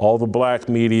all the black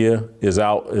media is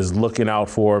looking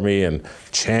out for me and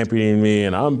championing me,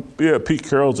 and Pete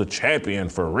Carroll's a champion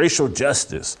for racial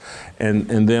justice,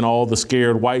 and then all the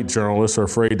scared white journalists are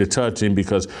afraid to touch him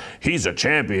because he's a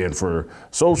champion for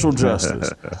social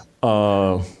justice.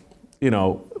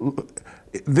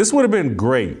 This would have been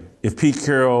great if Pete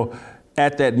Carroll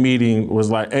at that meeting was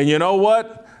like, and you know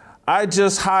what? I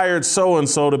just hired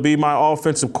so-and-so to be my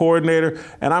offensive coordinator,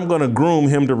 and I'm going to groom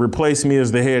him to replace me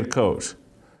as the head coach.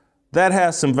 That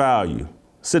has some value.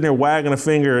 Sitting there wagging a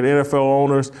finger at NFL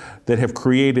owners that have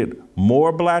created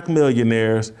more black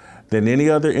millionaires than any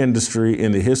other industry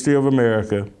in the history of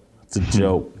America. It's a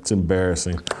joke. It's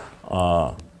embarrassing.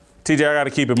 TJ, I got to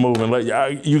keep it moving.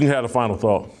 You can have the final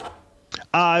thought. It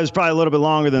was probably a little bit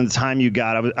longer than the time you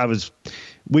got.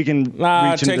 We can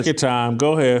take your time.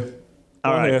 Go ahead.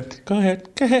 Go ahead.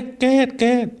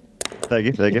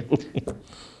 Thank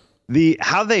you.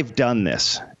 How they've done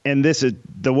this, and this is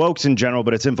the wokes in general,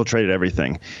 but it's infiltrated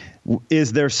everything,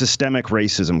 is their systemic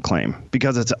racism claim,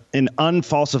 because it's an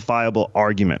unfalsifiable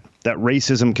argument that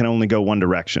racism can only go one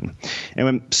direction.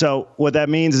 And so what that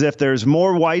means is if there's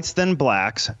more whites than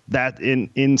blacks, that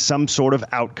in some sort of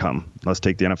outcome, let's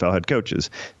take the NFL head coaches,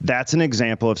 that's an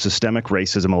example of systemic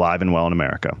racism alive and well in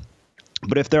America.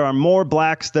 But if there are more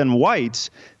blacks than whites,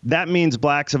 that means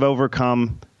blacks have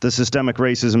overcome the systemic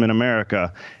racism in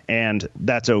America, and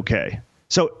that's okay.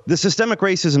 So the systemic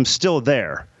racism's still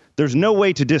there. There's no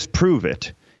way to disprove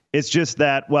it. It's just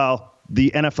that, well,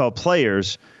 the NFL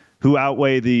players who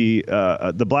outweigh the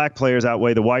black players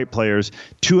outweigh the white players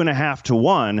 2.5 to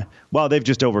 1. Well, they've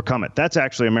just overcome it. That's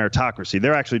actually a meritocracy.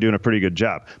 They're actually doing a pretty good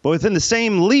job. But within the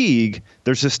same league,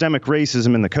 there's systemic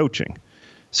racism in the coaching.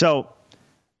 So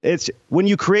it's when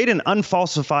you create an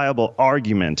unfalsifiable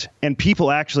argument and people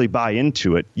actually buy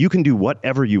into it, you can do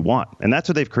whatever you want. And that's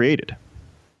what they've created.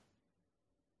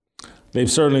 They've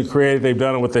certainly created, they've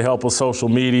done it with the help of social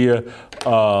media.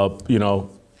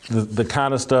 The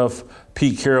kind of stuff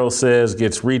Pete Carroll says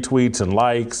gets retweets and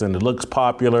likes, and it looks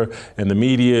popular, and the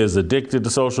media is addicted to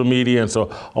social media. And so,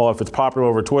 if it's popular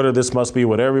over Twitter, this must be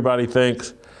what everybody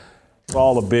thinks. It's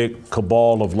all a big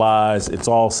cabal of lies. It's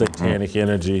all satanic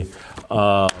energy.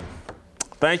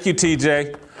 Thank you,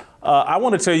 TJ. I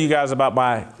want to tell you guys about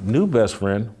my new best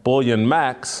friend, Bullion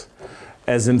Max.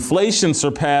 As inflation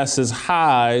surpasses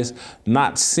highs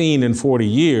not seen in 40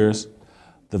 years,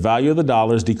 the value of the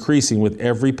dollar is decreasing with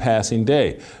every passing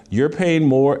day. You're paying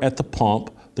more at the pump,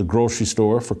 the grocery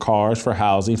store, for cars, for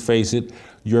housing. Face it,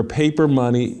 your paper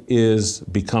money is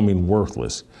becoming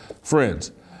worthless.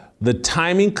 Friends, the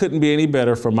timing couldn't be any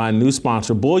better for my new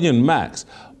sponsor, Bullion Max.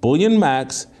 Bullion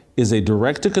Max is a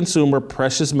direct-to-consumer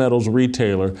precious metals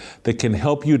retailer that can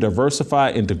help you diversify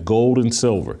into gold and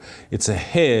silver. It's a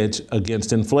hedge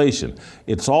against inflation.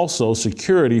 It's also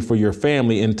security for your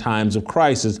family in times of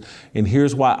crisis. And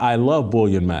here's why I love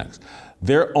Bullion Max.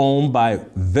 They're owned by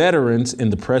veterans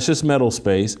in the precious metal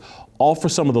space, offer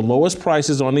some of the lowest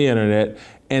prices on the internet,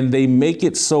 and they make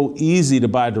it so easy to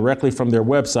buy directly from their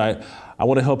website. I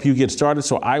want to help you get started,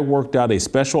 so I worked out a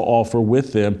special offer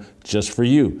with them just for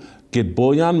you. Get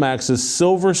Bullion Max's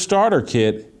Silver Starter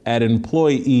Kit at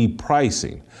employee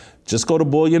pricing. Just go to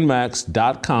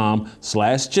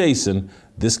bullionmax.com/Jason.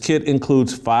 This kit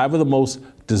includes 5 of the most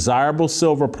desirable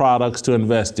silver products to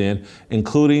invest in,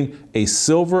 including a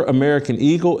silver American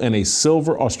Eagle and a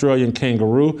silver Australian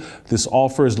Kangaroo. This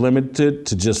offer is limited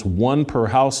to just 1 per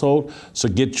household, so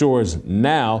get yours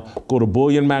now. Go to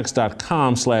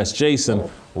bullionmax.com/Jason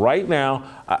right now.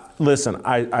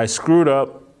 I screwed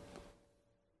up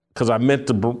because I meant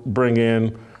to bring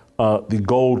in the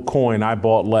gold coin I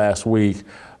bought last week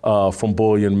from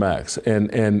Bullion Max.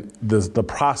 And the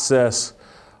process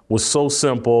was so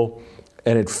simple,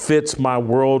 and it fits my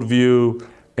worldview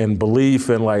and belief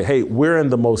in, like, hey, we're in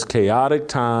the most chaotic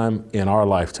time in our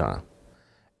lifetime.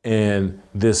 And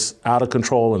this out of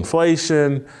control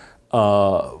inflation,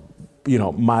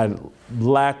 my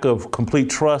lack of complete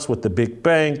trust with the big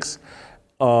banks,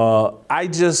 I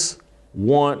just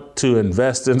want to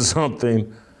invest in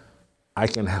something I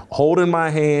can hold in my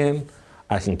hand,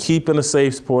 I can keep in a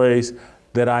safe place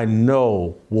that I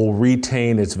know will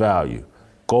retain its value,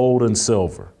 gold and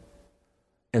silver.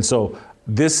 And so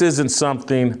this isn't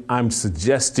something I'm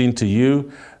suggesting to you.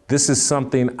 This is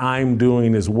something I'm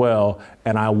doing as well,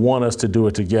 and I want us to do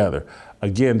it together.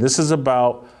 Again, this is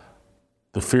about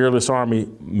the Fearless Army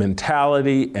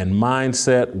mentality and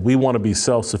mindset. We want to be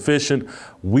self-sufficient.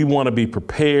 We want to be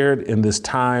prepared in this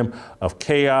time of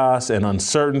chaos and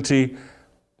uncertainty.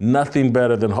 Nothing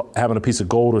better than having a piece of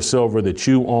gold or silver that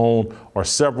you own, or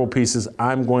several pieces.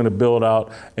 I'm going to build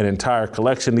out an entire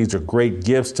collection. These are great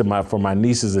gifts for my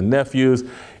nieces and nephews.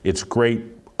 It's great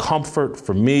comfort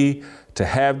for me to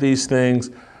have these things.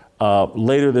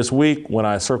 Later this week, when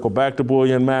I circle back to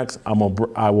Bullion Max, I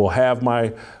will have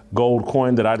my gold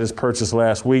coin that I just purchased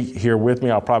last week here with me.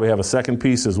 I'll probably have a second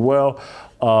piece as well.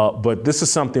 But this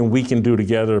is something we can do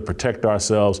together to protect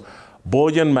ourselves.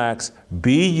 Bullion Max,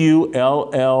 BULLION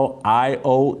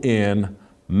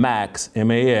Max,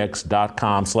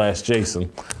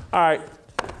 MAX.com/Jason. All right,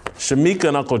 Shamika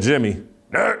and Uncle Jimmy,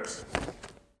 next.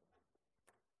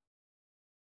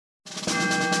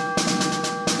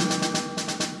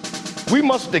 We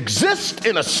must exist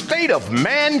in a state of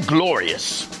man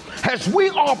glorious, as we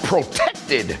are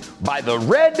protected by the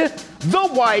red, the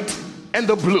white, and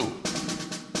the blue.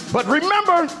 But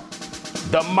remember,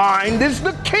 the mind is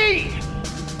the key.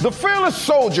 The fearless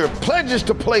soldier pledges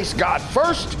to place God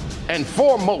first and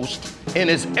foremost in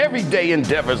his everyday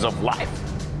endeavors of life.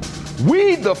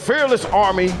 We, the fearless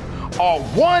army, are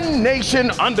one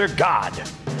nation under God,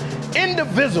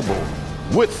 indivisible,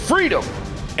 with freedom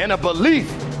and a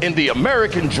belief in the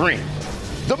American dream.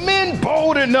 The men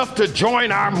bold enough to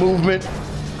join our movement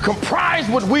comprise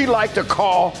what we like to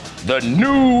call the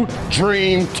New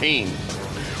Dream Team.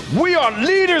 We are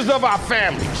leaders of our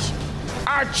families,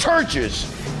 our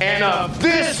churches, and of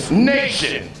this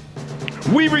nation.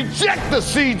 We reject the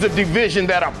seeds of division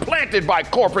that are planted by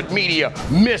corporate media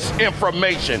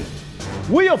misinformation.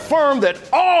 We affirm that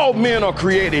all men are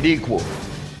created equal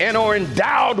and are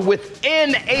endowed with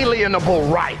inalienable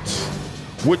rights,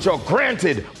 which are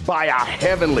granted by our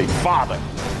Heavenly Father.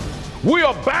 We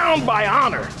are bound by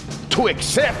honor to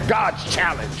accept God's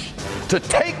challenge, to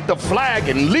take the flag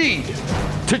and lead,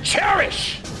 to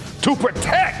cherish, to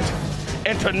protect,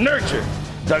 and to nurture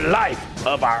the life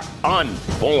of our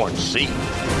unborn seed.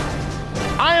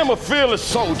 I am a fearless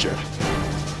soldier,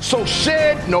 so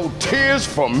shed no tears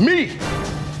for me.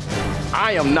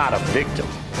 I am not a victim.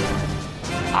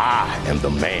 I am the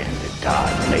man that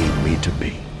God made me to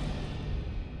be.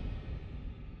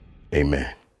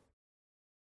 Amen.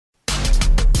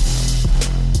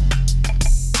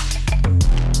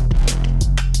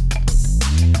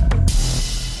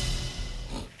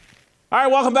 All right,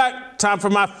 welcome back. Time for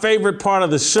my favorite part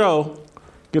of the show.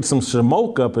 Get some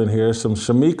Shamoke up in here, some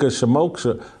Shamika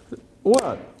Shamoke.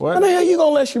 What? How the hell you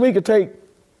gonna let Shamika take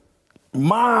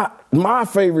my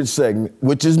favorite segment,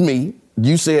 which is me?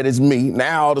 You said it's me.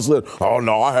 Now all of a sudden, oh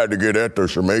no, I had to get that to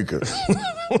Shamika.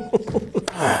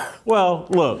 Well,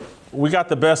 look, we got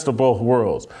the best of both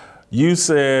worlds. You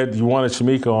said you wanted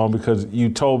Shamika on because you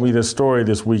told me this story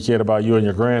this weekend about you and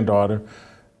your granddaughter,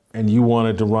 and you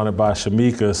wanted to run it by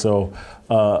Shamika. So,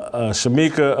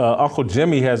 Shamika, Uncle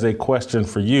Jimmy has a question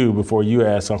for you before you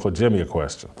ask Uncle Jimmy a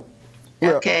question.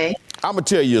 Okay. I'm going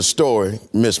to tell you a story,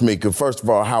 Miss Mika. First of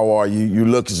all, how are you? You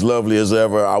look as lovely as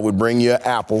ever. I would bring you an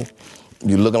apple.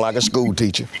 You're looking like a school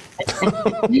teacher.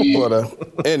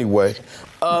 But anyway,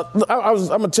 I'm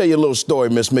going to tell you a little story,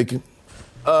 Miss Mika.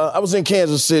 I was in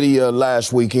Kansas City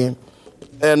last weekend.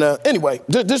 And anyway,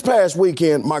 this past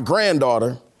weekend, my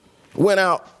granddaughter went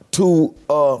out to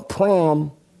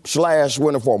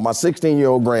prom/winter formal. My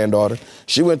 16-year-old granddaughter,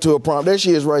 she went to a prom. There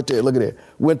she is right there. Look at that.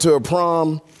 Went to a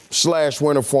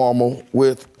prom/winter formal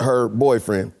with her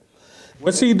boyfriend.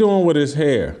 What's he doing with his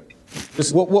hair?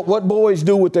 What boys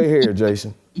do with their hair,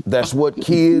 Jason? That's what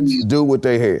kids do with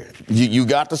their hair. You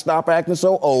got to stop acting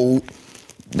so old.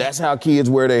 That's how kids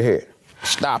wear their hair.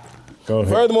 Stop it. Go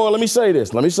ahead. Furthermore, let me say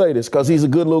this, because he's a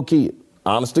good little kid.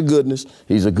 Honest to goodness,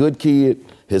 he's a good kid.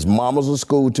 His mama's a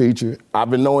school teacher. I've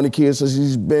been knowing the kid since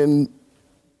he's been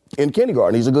in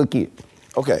kindergarten. He's a good kid.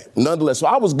 Okay, nonetheless, so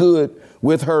I was good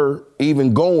with her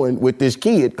even going with this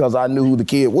kid because I knew who the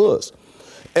kid was.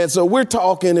 And so we're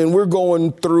talking and we're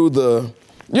going through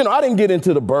I didn't get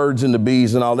into the birds and the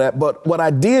bees and all that, but what I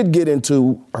did get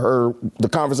into the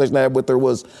conversation I had with her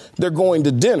was they're going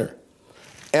to dinner.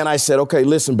 And I said, okay,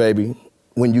 listen, baby,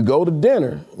 when you go to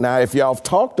dinner, now if y'all have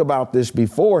talked about this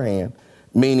beforehand,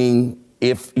 meaning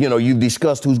if, you've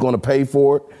discussed who's going to pay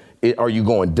for it, are you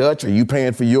going Dutch? Are you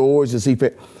paying for yours? Is he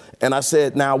paying? And I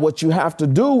said, now what you have to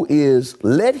do is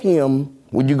let him,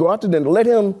 when you go out to dinner, let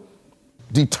him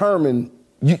determine,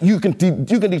 you can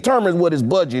determine what his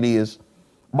budget is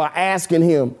by asking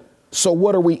him, so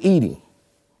what are we eating?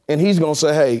 And he's going to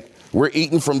say, hey, we're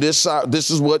eating from this side. This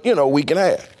is what, we can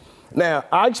have. Now,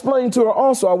 I explained to her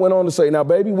also, I went on to say, now,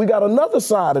 baby, we got another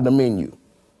side of the menu.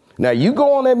 Now, you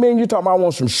go on that menu, talking about I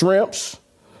want some shrimps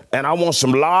and I want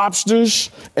some lobsters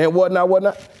and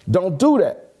whatnot. Don't do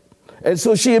that. And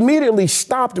so she immediately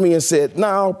stopped me and said,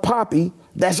 now, Poppy,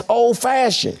 that's old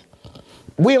fashioned.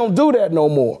 We don't do that no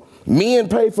more. Men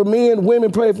pay for men,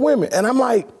 women pay for women. And I'm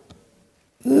like,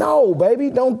 no, baby,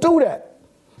 don't do that.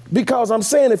 Because I'm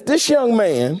saying if this young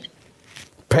man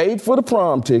paid for the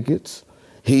prom tickets,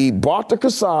 he bought the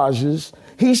corsages,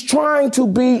 he's trying to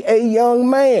be a young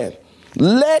man.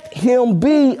 Let him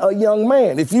be a young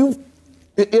man. If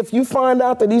you find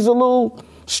out that he's a little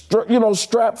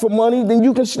strapped for money, then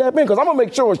you can step in, because I'm going to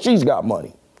make sure she's got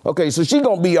money. Okay, so she's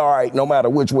going to be all right no matter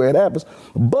which way it happens.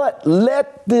 But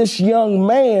let this young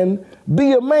man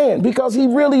be a man, because he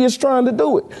really is trying to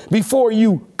do it, before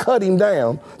you cut him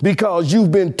down because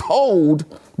you've been told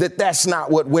that that's not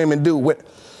what women do.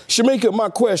 Shamika, my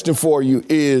question for you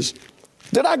is,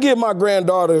 did I give my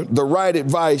granddaughter the right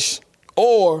advice,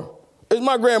 or is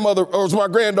my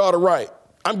granddaughter right?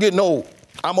 I'm getting old.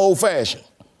 I'm old-fashioned.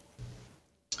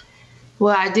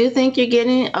 Well, I do think you're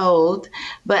getting old,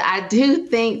 but I do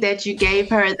think that you gave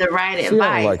her the right advice.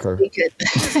 I don't like her.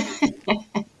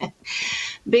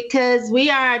 Because we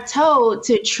are told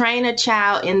to train a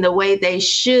child in the way they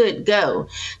should go.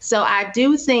 So I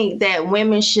do think that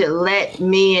women should let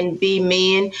men be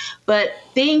men, but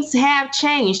things have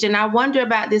changed. And I wonder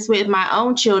about this with my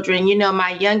own children. You know,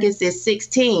 my youngest is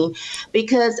 16,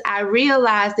 because I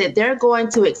realize that they're going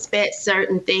to expect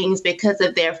certain things because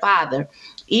of their father.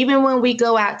 Even when we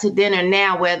go out to dinner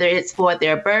now, whether it's for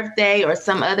their birthday or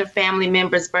some other family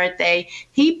member's birthday,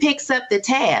 he picks up the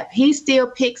tab. He still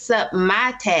picks up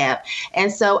my tab. And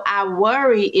so I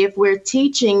worry if we're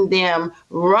teaching them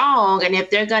wrong and if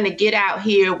they're going to get out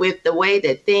here with the way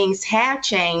that things have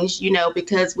changed, you know,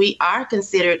 because we are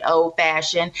considered old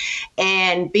fashioned,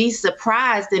 and be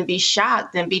surprised and be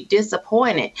shocked and be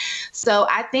disappointed. So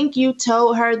I think you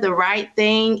told her the right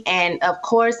thing. And of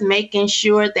course, making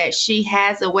sure that she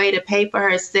has a way to pay for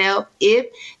herself if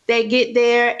they get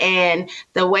there and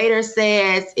the waiter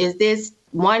says, is this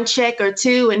one check or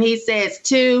two? And he says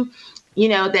two, you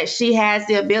know, that she has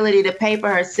the ability to pay for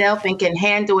herself and can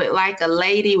handle it like a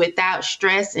lady without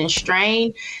stress and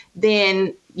strain,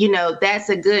 then, you know, that's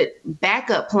a good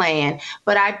backup plan.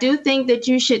 But I do think that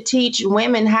you should teach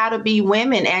women how to be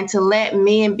women and to let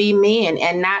men be men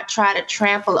and not try to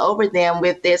trample over them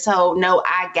with this whole, no,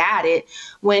 I got it,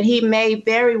 when he may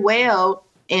very well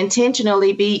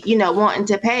intentionally be, you know, wanting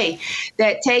to pay.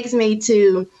 That takes me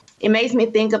to, it makes me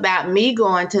think about me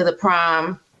going to the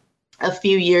prom a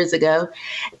few years ago.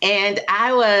 And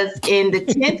I was in the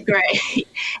 10th grade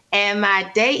and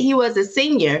my date, he was a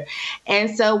senior.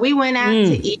 And so we went out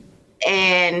to eat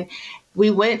and we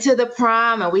went to the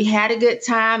prom and we had a good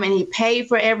time and he paid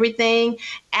for everything.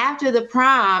 After the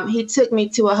prom, he took me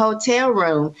to a hotel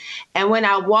room. And when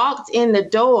I walked in the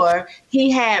door, he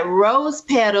had rose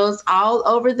petals all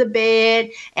over the bed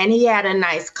and he had a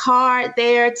nice card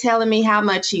there telling me how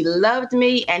much he loved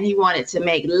me and he wanted to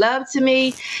make love to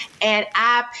me. And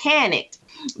I panicked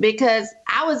because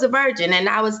I was a virgin and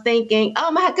I was thinking, oh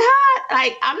my God,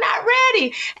 like, I'm not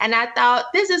ready. And I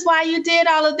thought, this is why you did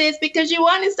all of this, because you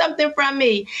wanted something from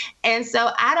me. And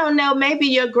so I don't know, maybe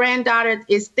your granddaughter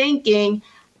is thinking,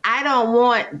 I don't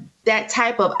want that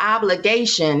type of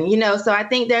obligation, you know? So I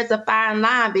think there's a fine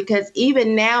line, because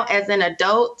even now as an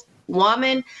adult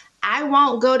woman, I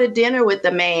won't go to dinner with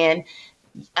a man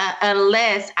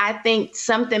unless I think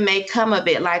something may come of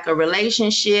it, like a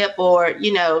relationship or,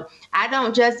 you know, I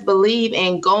don't just believe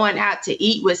in going out to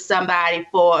eat with somebody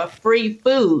for free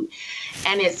food.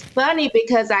 And it's funny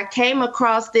because I came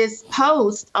across this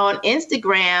post on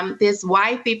Instagram, this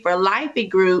Wifey for Lifey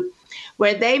group,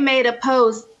 where they made a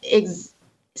post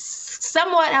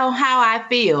somewhat on how I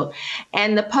feel.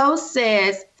 And the post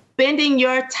says, spending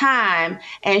your time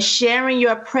and sharing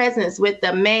your presence with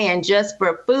a man just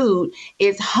for food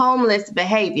is homeless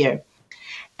behavior.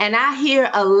 And I hear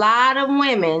a lot of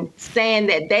women saying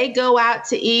that they go out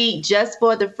to eat just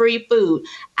for the free food.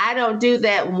 I don't do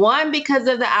that, one, because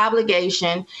of the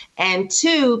obligation, and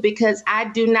two, because I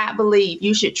do not believe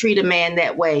you should treat a man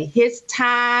that way. His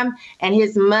time and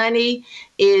his money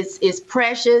is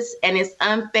precious, and it's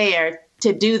unfair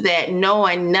to do that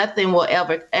knowing nothing will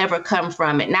ever come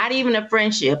from it, not even a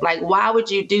friendship. Like, why would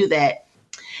you do that?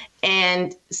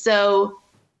 And so,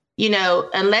 you know,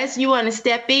 unless you want to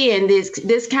step in,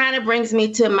 this kind of brings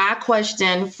me to my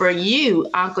question for you,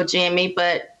 Uncle Jimmy,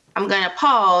 but I'm going to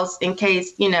pause in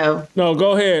case, you know. No,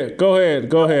 go ahead.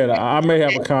 I may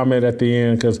have a comment at the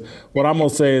end, because what I'm going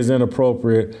to say is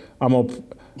inappropriate. I'm going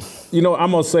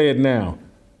to say it now.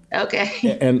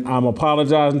 Okay. And I'm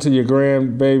apologizing to your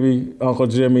grandbaby, Uncle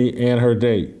Jimmy, and her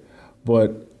date.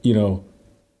 But, you know,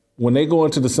 when they go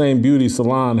into the same beauty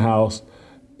salon house,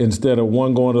 instead of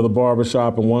one going to the barber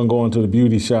shop and one going to the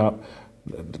beauty shop,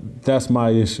 that's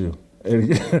my issue.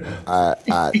 And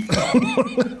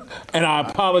I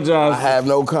apologize. I have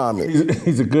no comment.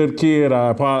 He's a good kid. I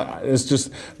apologize. It's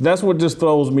just, that's what just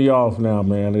throws me off now,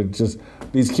 man. It just,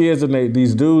 these kids and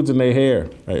these dudes and their hair.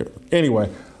 Anyway,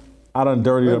 I done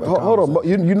dirtied up the Hold on.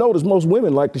 You notice most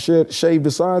women like to shave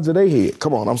the sides of their head.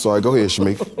 Come on, I'm sorry. Go ahead,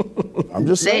 Shamika. I'm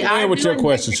just saying. Go ahead with your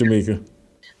question, Shamika.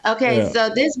 Okay, Yeah. So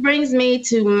this brings me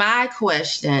to my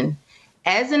question.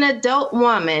 As an adult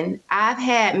woman, I've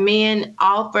had men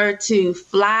offer to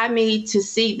fly me to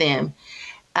see them.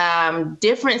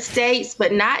 Different states,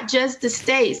 but not just the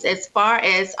states, as far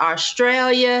as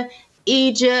Australia,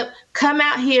 Egypt, come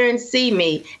out here and see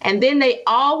me. And then they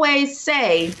always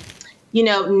say, you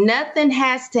know, nothing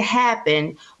has to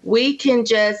happen. We can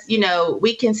just, you know,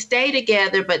 we can stay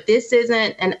together, but this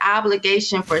isn't an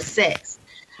obligation for sex.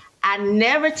 I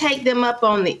never take them up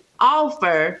on the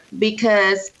offer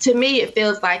because to me it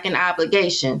feels like an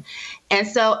obligation. And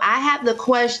so I have the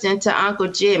question to Uncle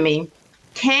Jimmy,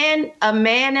 can a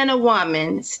man and a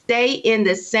woman stay in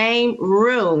the same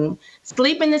room,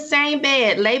 sleep in the same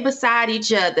bed, lay beside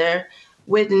each other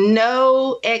with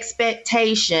no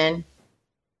expectation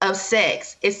of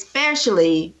sex,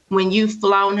 especially when you've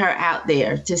flown her out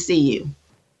there to see you?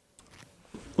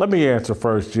 Let me answer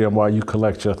first, Jim, while you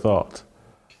collect your thoughts.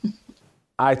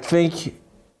 I think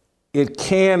it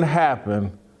can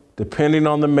happen depending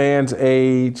on the man's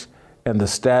age and the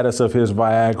status of his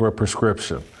Viagra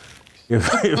prescription. If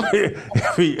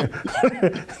he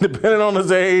depending on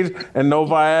his age and no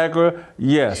Viagra,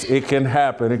 yes, it can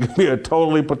happen. It can be a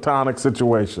totally platonic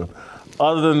situation.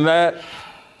 Other than that,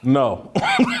 no.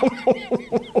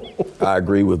 I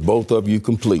agree with both of you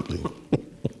completely.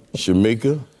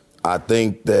 Shamika, I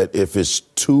think that if it's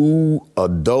two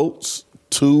adults,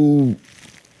 two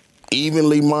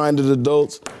evenly minded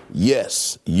adults,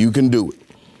 yes, you can do it.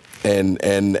 And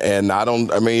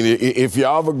if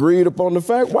y'all have agreed upon the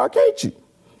fact, why can't you?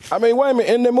 I mean, wait a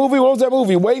minute, in the movie, what was that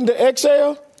movie, Waiting to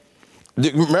Exhale?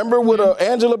 Remember with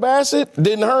Angela Bassett?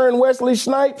 Didn't her and Wesley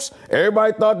Snipes,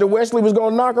 everybody thought that Wesley was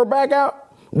gonna knock her back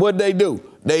out? What'd they do?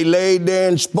 They laid there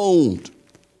and spooned.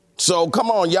 So come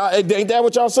on, y'all, ain't that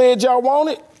what y'all said y'all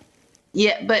wanted?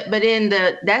 Yeah, but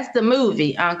that's the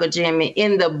movie, Uncle Jimmy.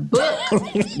 In the book,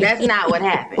 that's not what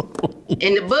happened.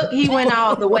 In the book, he went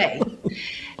all the way.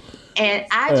 And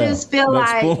I just feel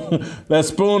that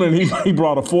spoon and he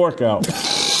brought a fork out.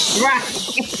 Right.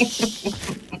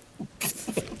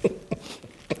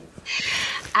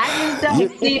 I just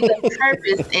don't see the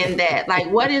purpose in that.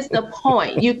 Like, what is the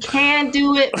point? You can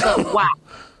do it, but why?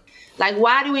 Like,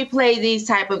 why do we play these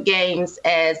type of games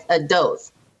as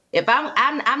adults? If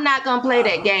I'm not gonna play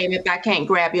that game if I can't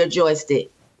grab your joystick.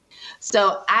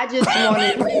 So I just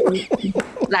wanted,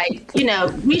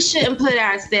 we shouldn't put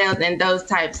ourselves in those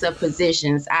types of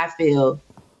positions, I feel,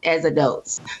 as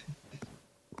adults.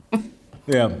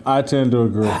 Yeah, I tend to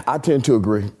agree. I'm gonna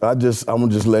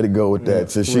just let it go with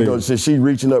that. Since she's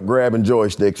reaching up grabbing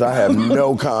joysticks, I have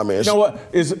no comments. You know what?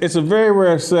 It's a very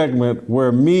rare segment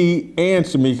where me and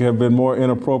Shamika have been more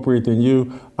inappropriate than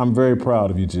you. I'm very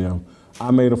proud of you, Jim. I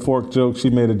made a fork joke,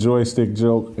 she made a joystick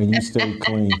joke, and you stayed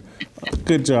clean.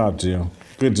 Good job, Jim.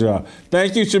 Good job.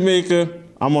 Thank you, Shamika.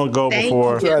 I'm gonna go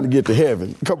before. I'm trying to get to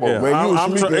heaven. Come on, man. You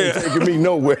and Shamika ain't taking me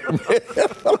nowhere, man.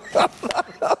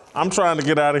 I'm trying to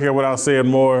get out of here without saying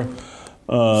more.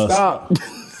 Stop.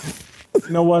 You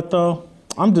know what, though?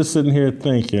 I'm just sitting here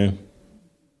thinking.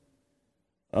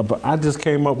 But I just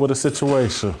came up with a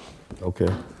situation.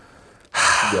 Okay.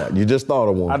 Yeah, you just thought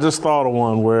of one. I just thought of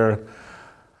one where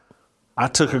I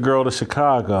took a girl to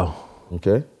Chicago.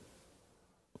 Okay.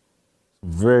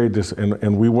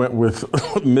 And we went with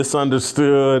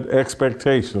misunderstood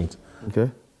expectations.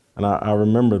 Okay. And I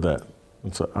remember that.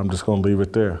 And so I'm just gonna leave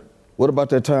it there. What about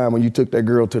that time when you took that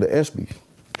girl to the ESPYs?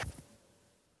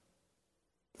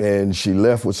 And she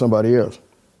left with somebody else?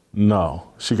 No,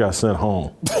 she got sent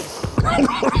home.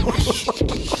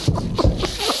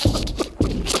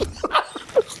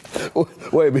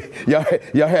 Wait a minute,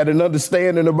 y'all had an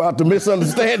understanding about the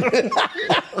misunderstanding?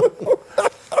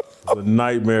 A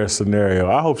nightmare scenario.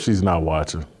 I hope she's not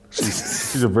watching.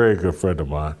 She's a very good friend of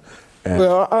mine. And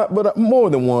but more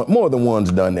than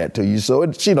one's done that to you, so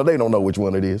they don't know which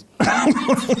one it is.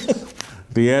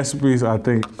 The ESPYs, I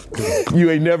think.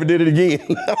 You ain't never did it again.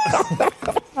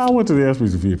 I went to the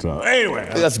ESPYs a few times. Anyway.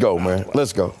 Let's go, man.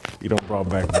 Let's go. You don't brought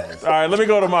back names. All right, let me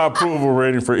go to my approval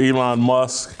rating for Elon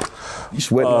Musk. You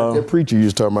sweating like that preacher you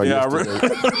was talking about yesterday.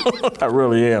 I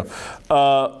really am.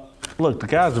 Look, the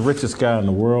guy's the richest guy in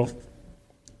the world.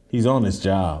 He's on his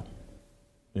job.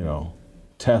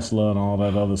 Tesla and all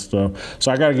that other stuff.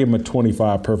 So I got to give him a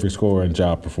 25 perfect score in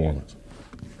job performance.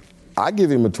 I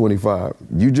give him a 25.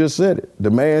 You just said it.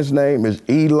 The man's name is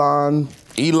Elon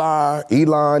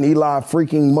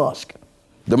freaking Musk.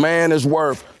 The man is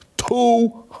worth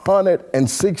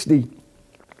 $260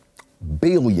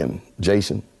 billion,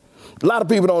 Jason. A lot of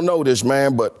people don't know this,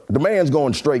 man, but the man's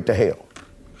going straight to hell.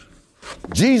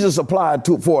 Jesus applied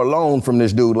for a loan from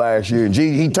this dude last year, and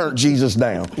he turned Jesus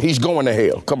down. He's going to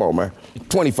hell. Come on, man.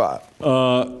 25.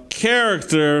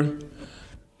 Character,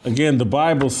 again, the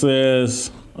Bible says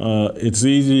it's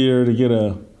easier to get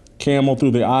a camel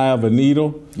through the eye of a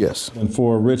needle than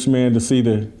for a rich man to see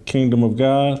the kingdom of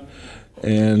God.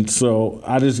 And so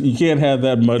you can't have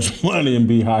that much money and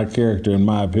be high character, in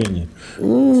my opinion.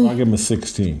 So I give him a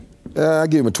 16. I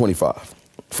give him a 25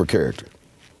 for character.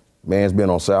 Man's been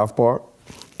on South Park.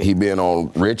 He been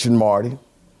on Rich and Marty.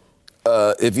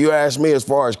 if you ask me as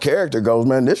far as character goes,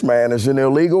 man, this man is an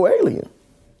illegal alien.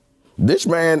 This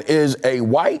man is a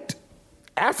white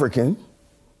African,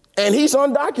 and he's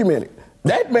undocumented.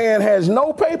 That man has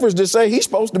no papers to say he's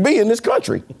supposed to be in this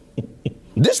country.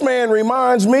 This man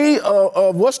reminds me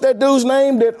of what's that dude's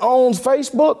name that owns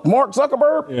Facebook? Mark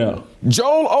Zuckerberg? Yeah.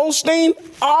 Joel Osteen?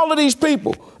 All of these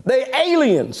people, they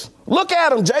aliens. Look at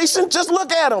them, Jason. Just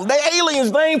look at them. They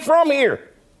aliens. They ain't from here.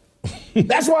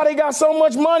 That's why they got so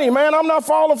much money, man. I'm not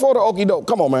falling for the okie doke.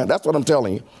 Come on, man. That's what I'm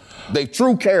telling you. They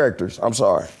true characters. I'm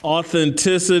sorry.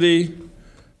 Authenticity.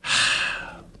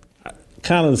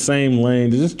 Kind of the same lane.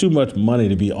 There's just too much money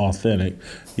to be authentic.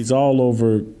 He's all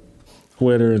over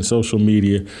Twitter and social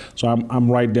media. So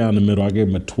I'm right down the middle. I gave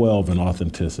him a 12 in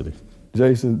authenticity.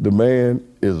 Jason, the man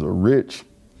is a rich,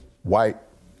 white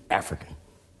African.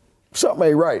 Something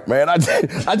ain't right, man. I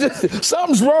just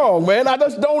something's wrong, man. I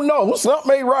just don't know.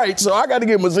 Something ain't right. So I got to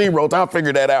give him a 0. I'll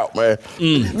figure that out, man.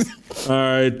 All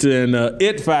right, and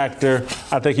it factor,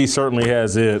 I think he certainly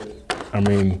has it. I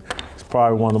mean, he's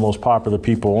probably one of the most popular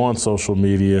people on social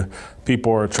media.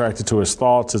 People are attracted to his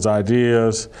thoughts, his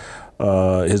ideas,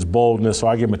 his boldness. So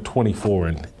I give him a 24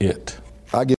 in it.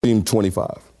 I give him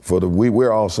 25. We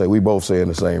both saying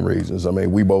the same reasons. I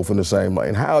mean, we both in the same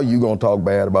lane. How are you gonna talk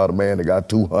bad about a man that got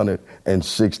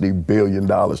 $260 billion?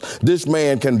 This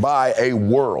man can buy a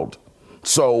world.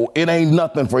 So it ain't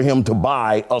nothing for him to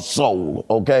buy a soul,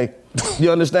 okay?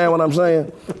 You understand what I'm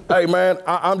saying? Hey man,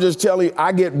 I'm just telling you,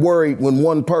 I get worried when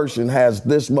one person has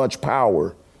this much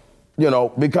power,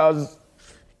 because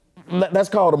that's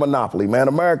called a monopoly, man.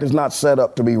 America's not set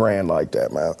up to be ran like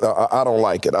that, man. I don't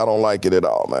like it. I don't like it at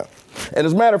all, man. And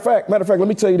as a matter of fact, let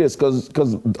me tell you this, because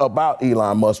about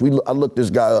Elon Musk, I looked this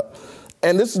guy up,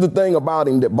 and this is the thing about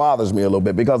him that bothers me a little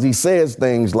bit, because he says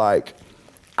things like,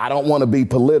 I don't want to be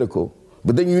political.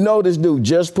 But then this dude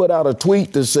just put out a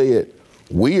tweet that said,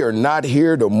 we are not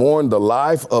here to mourn the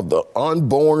life of the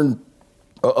unborn,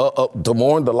 to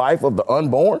mourn the life of the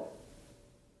unborn?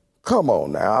 Come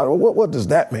on now, what does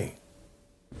that mean?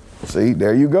 See,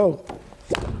 there you go.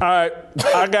 All right,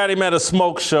 I got him at a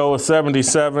smoke show at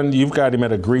 77. You've got him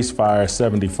at a grease fire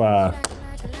 75.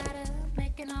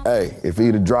 Hey, if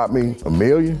he'd have dropped me $1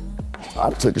 million,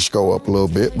 I'd took his score up a little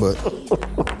bit, but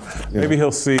maybe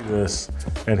he'll see this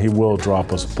and he will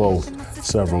drop us both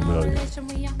several million.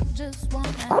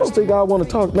 I don't think I want to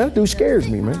talk, man. That dude scares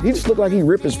me, man. He just look like he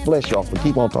rip his flesh off and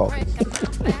keep on talking.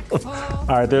 All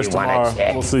right, there's tomorrow.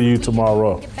 We'll see you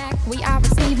tomorrow. We are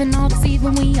receiving all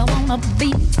deceiving. We all wanna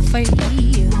be free.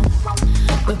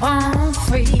 We want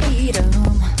freedom.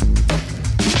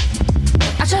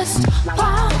 I just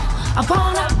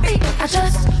wanna be. I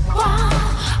just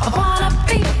wanna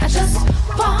be. I just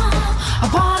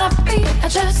wanna be. I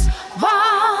just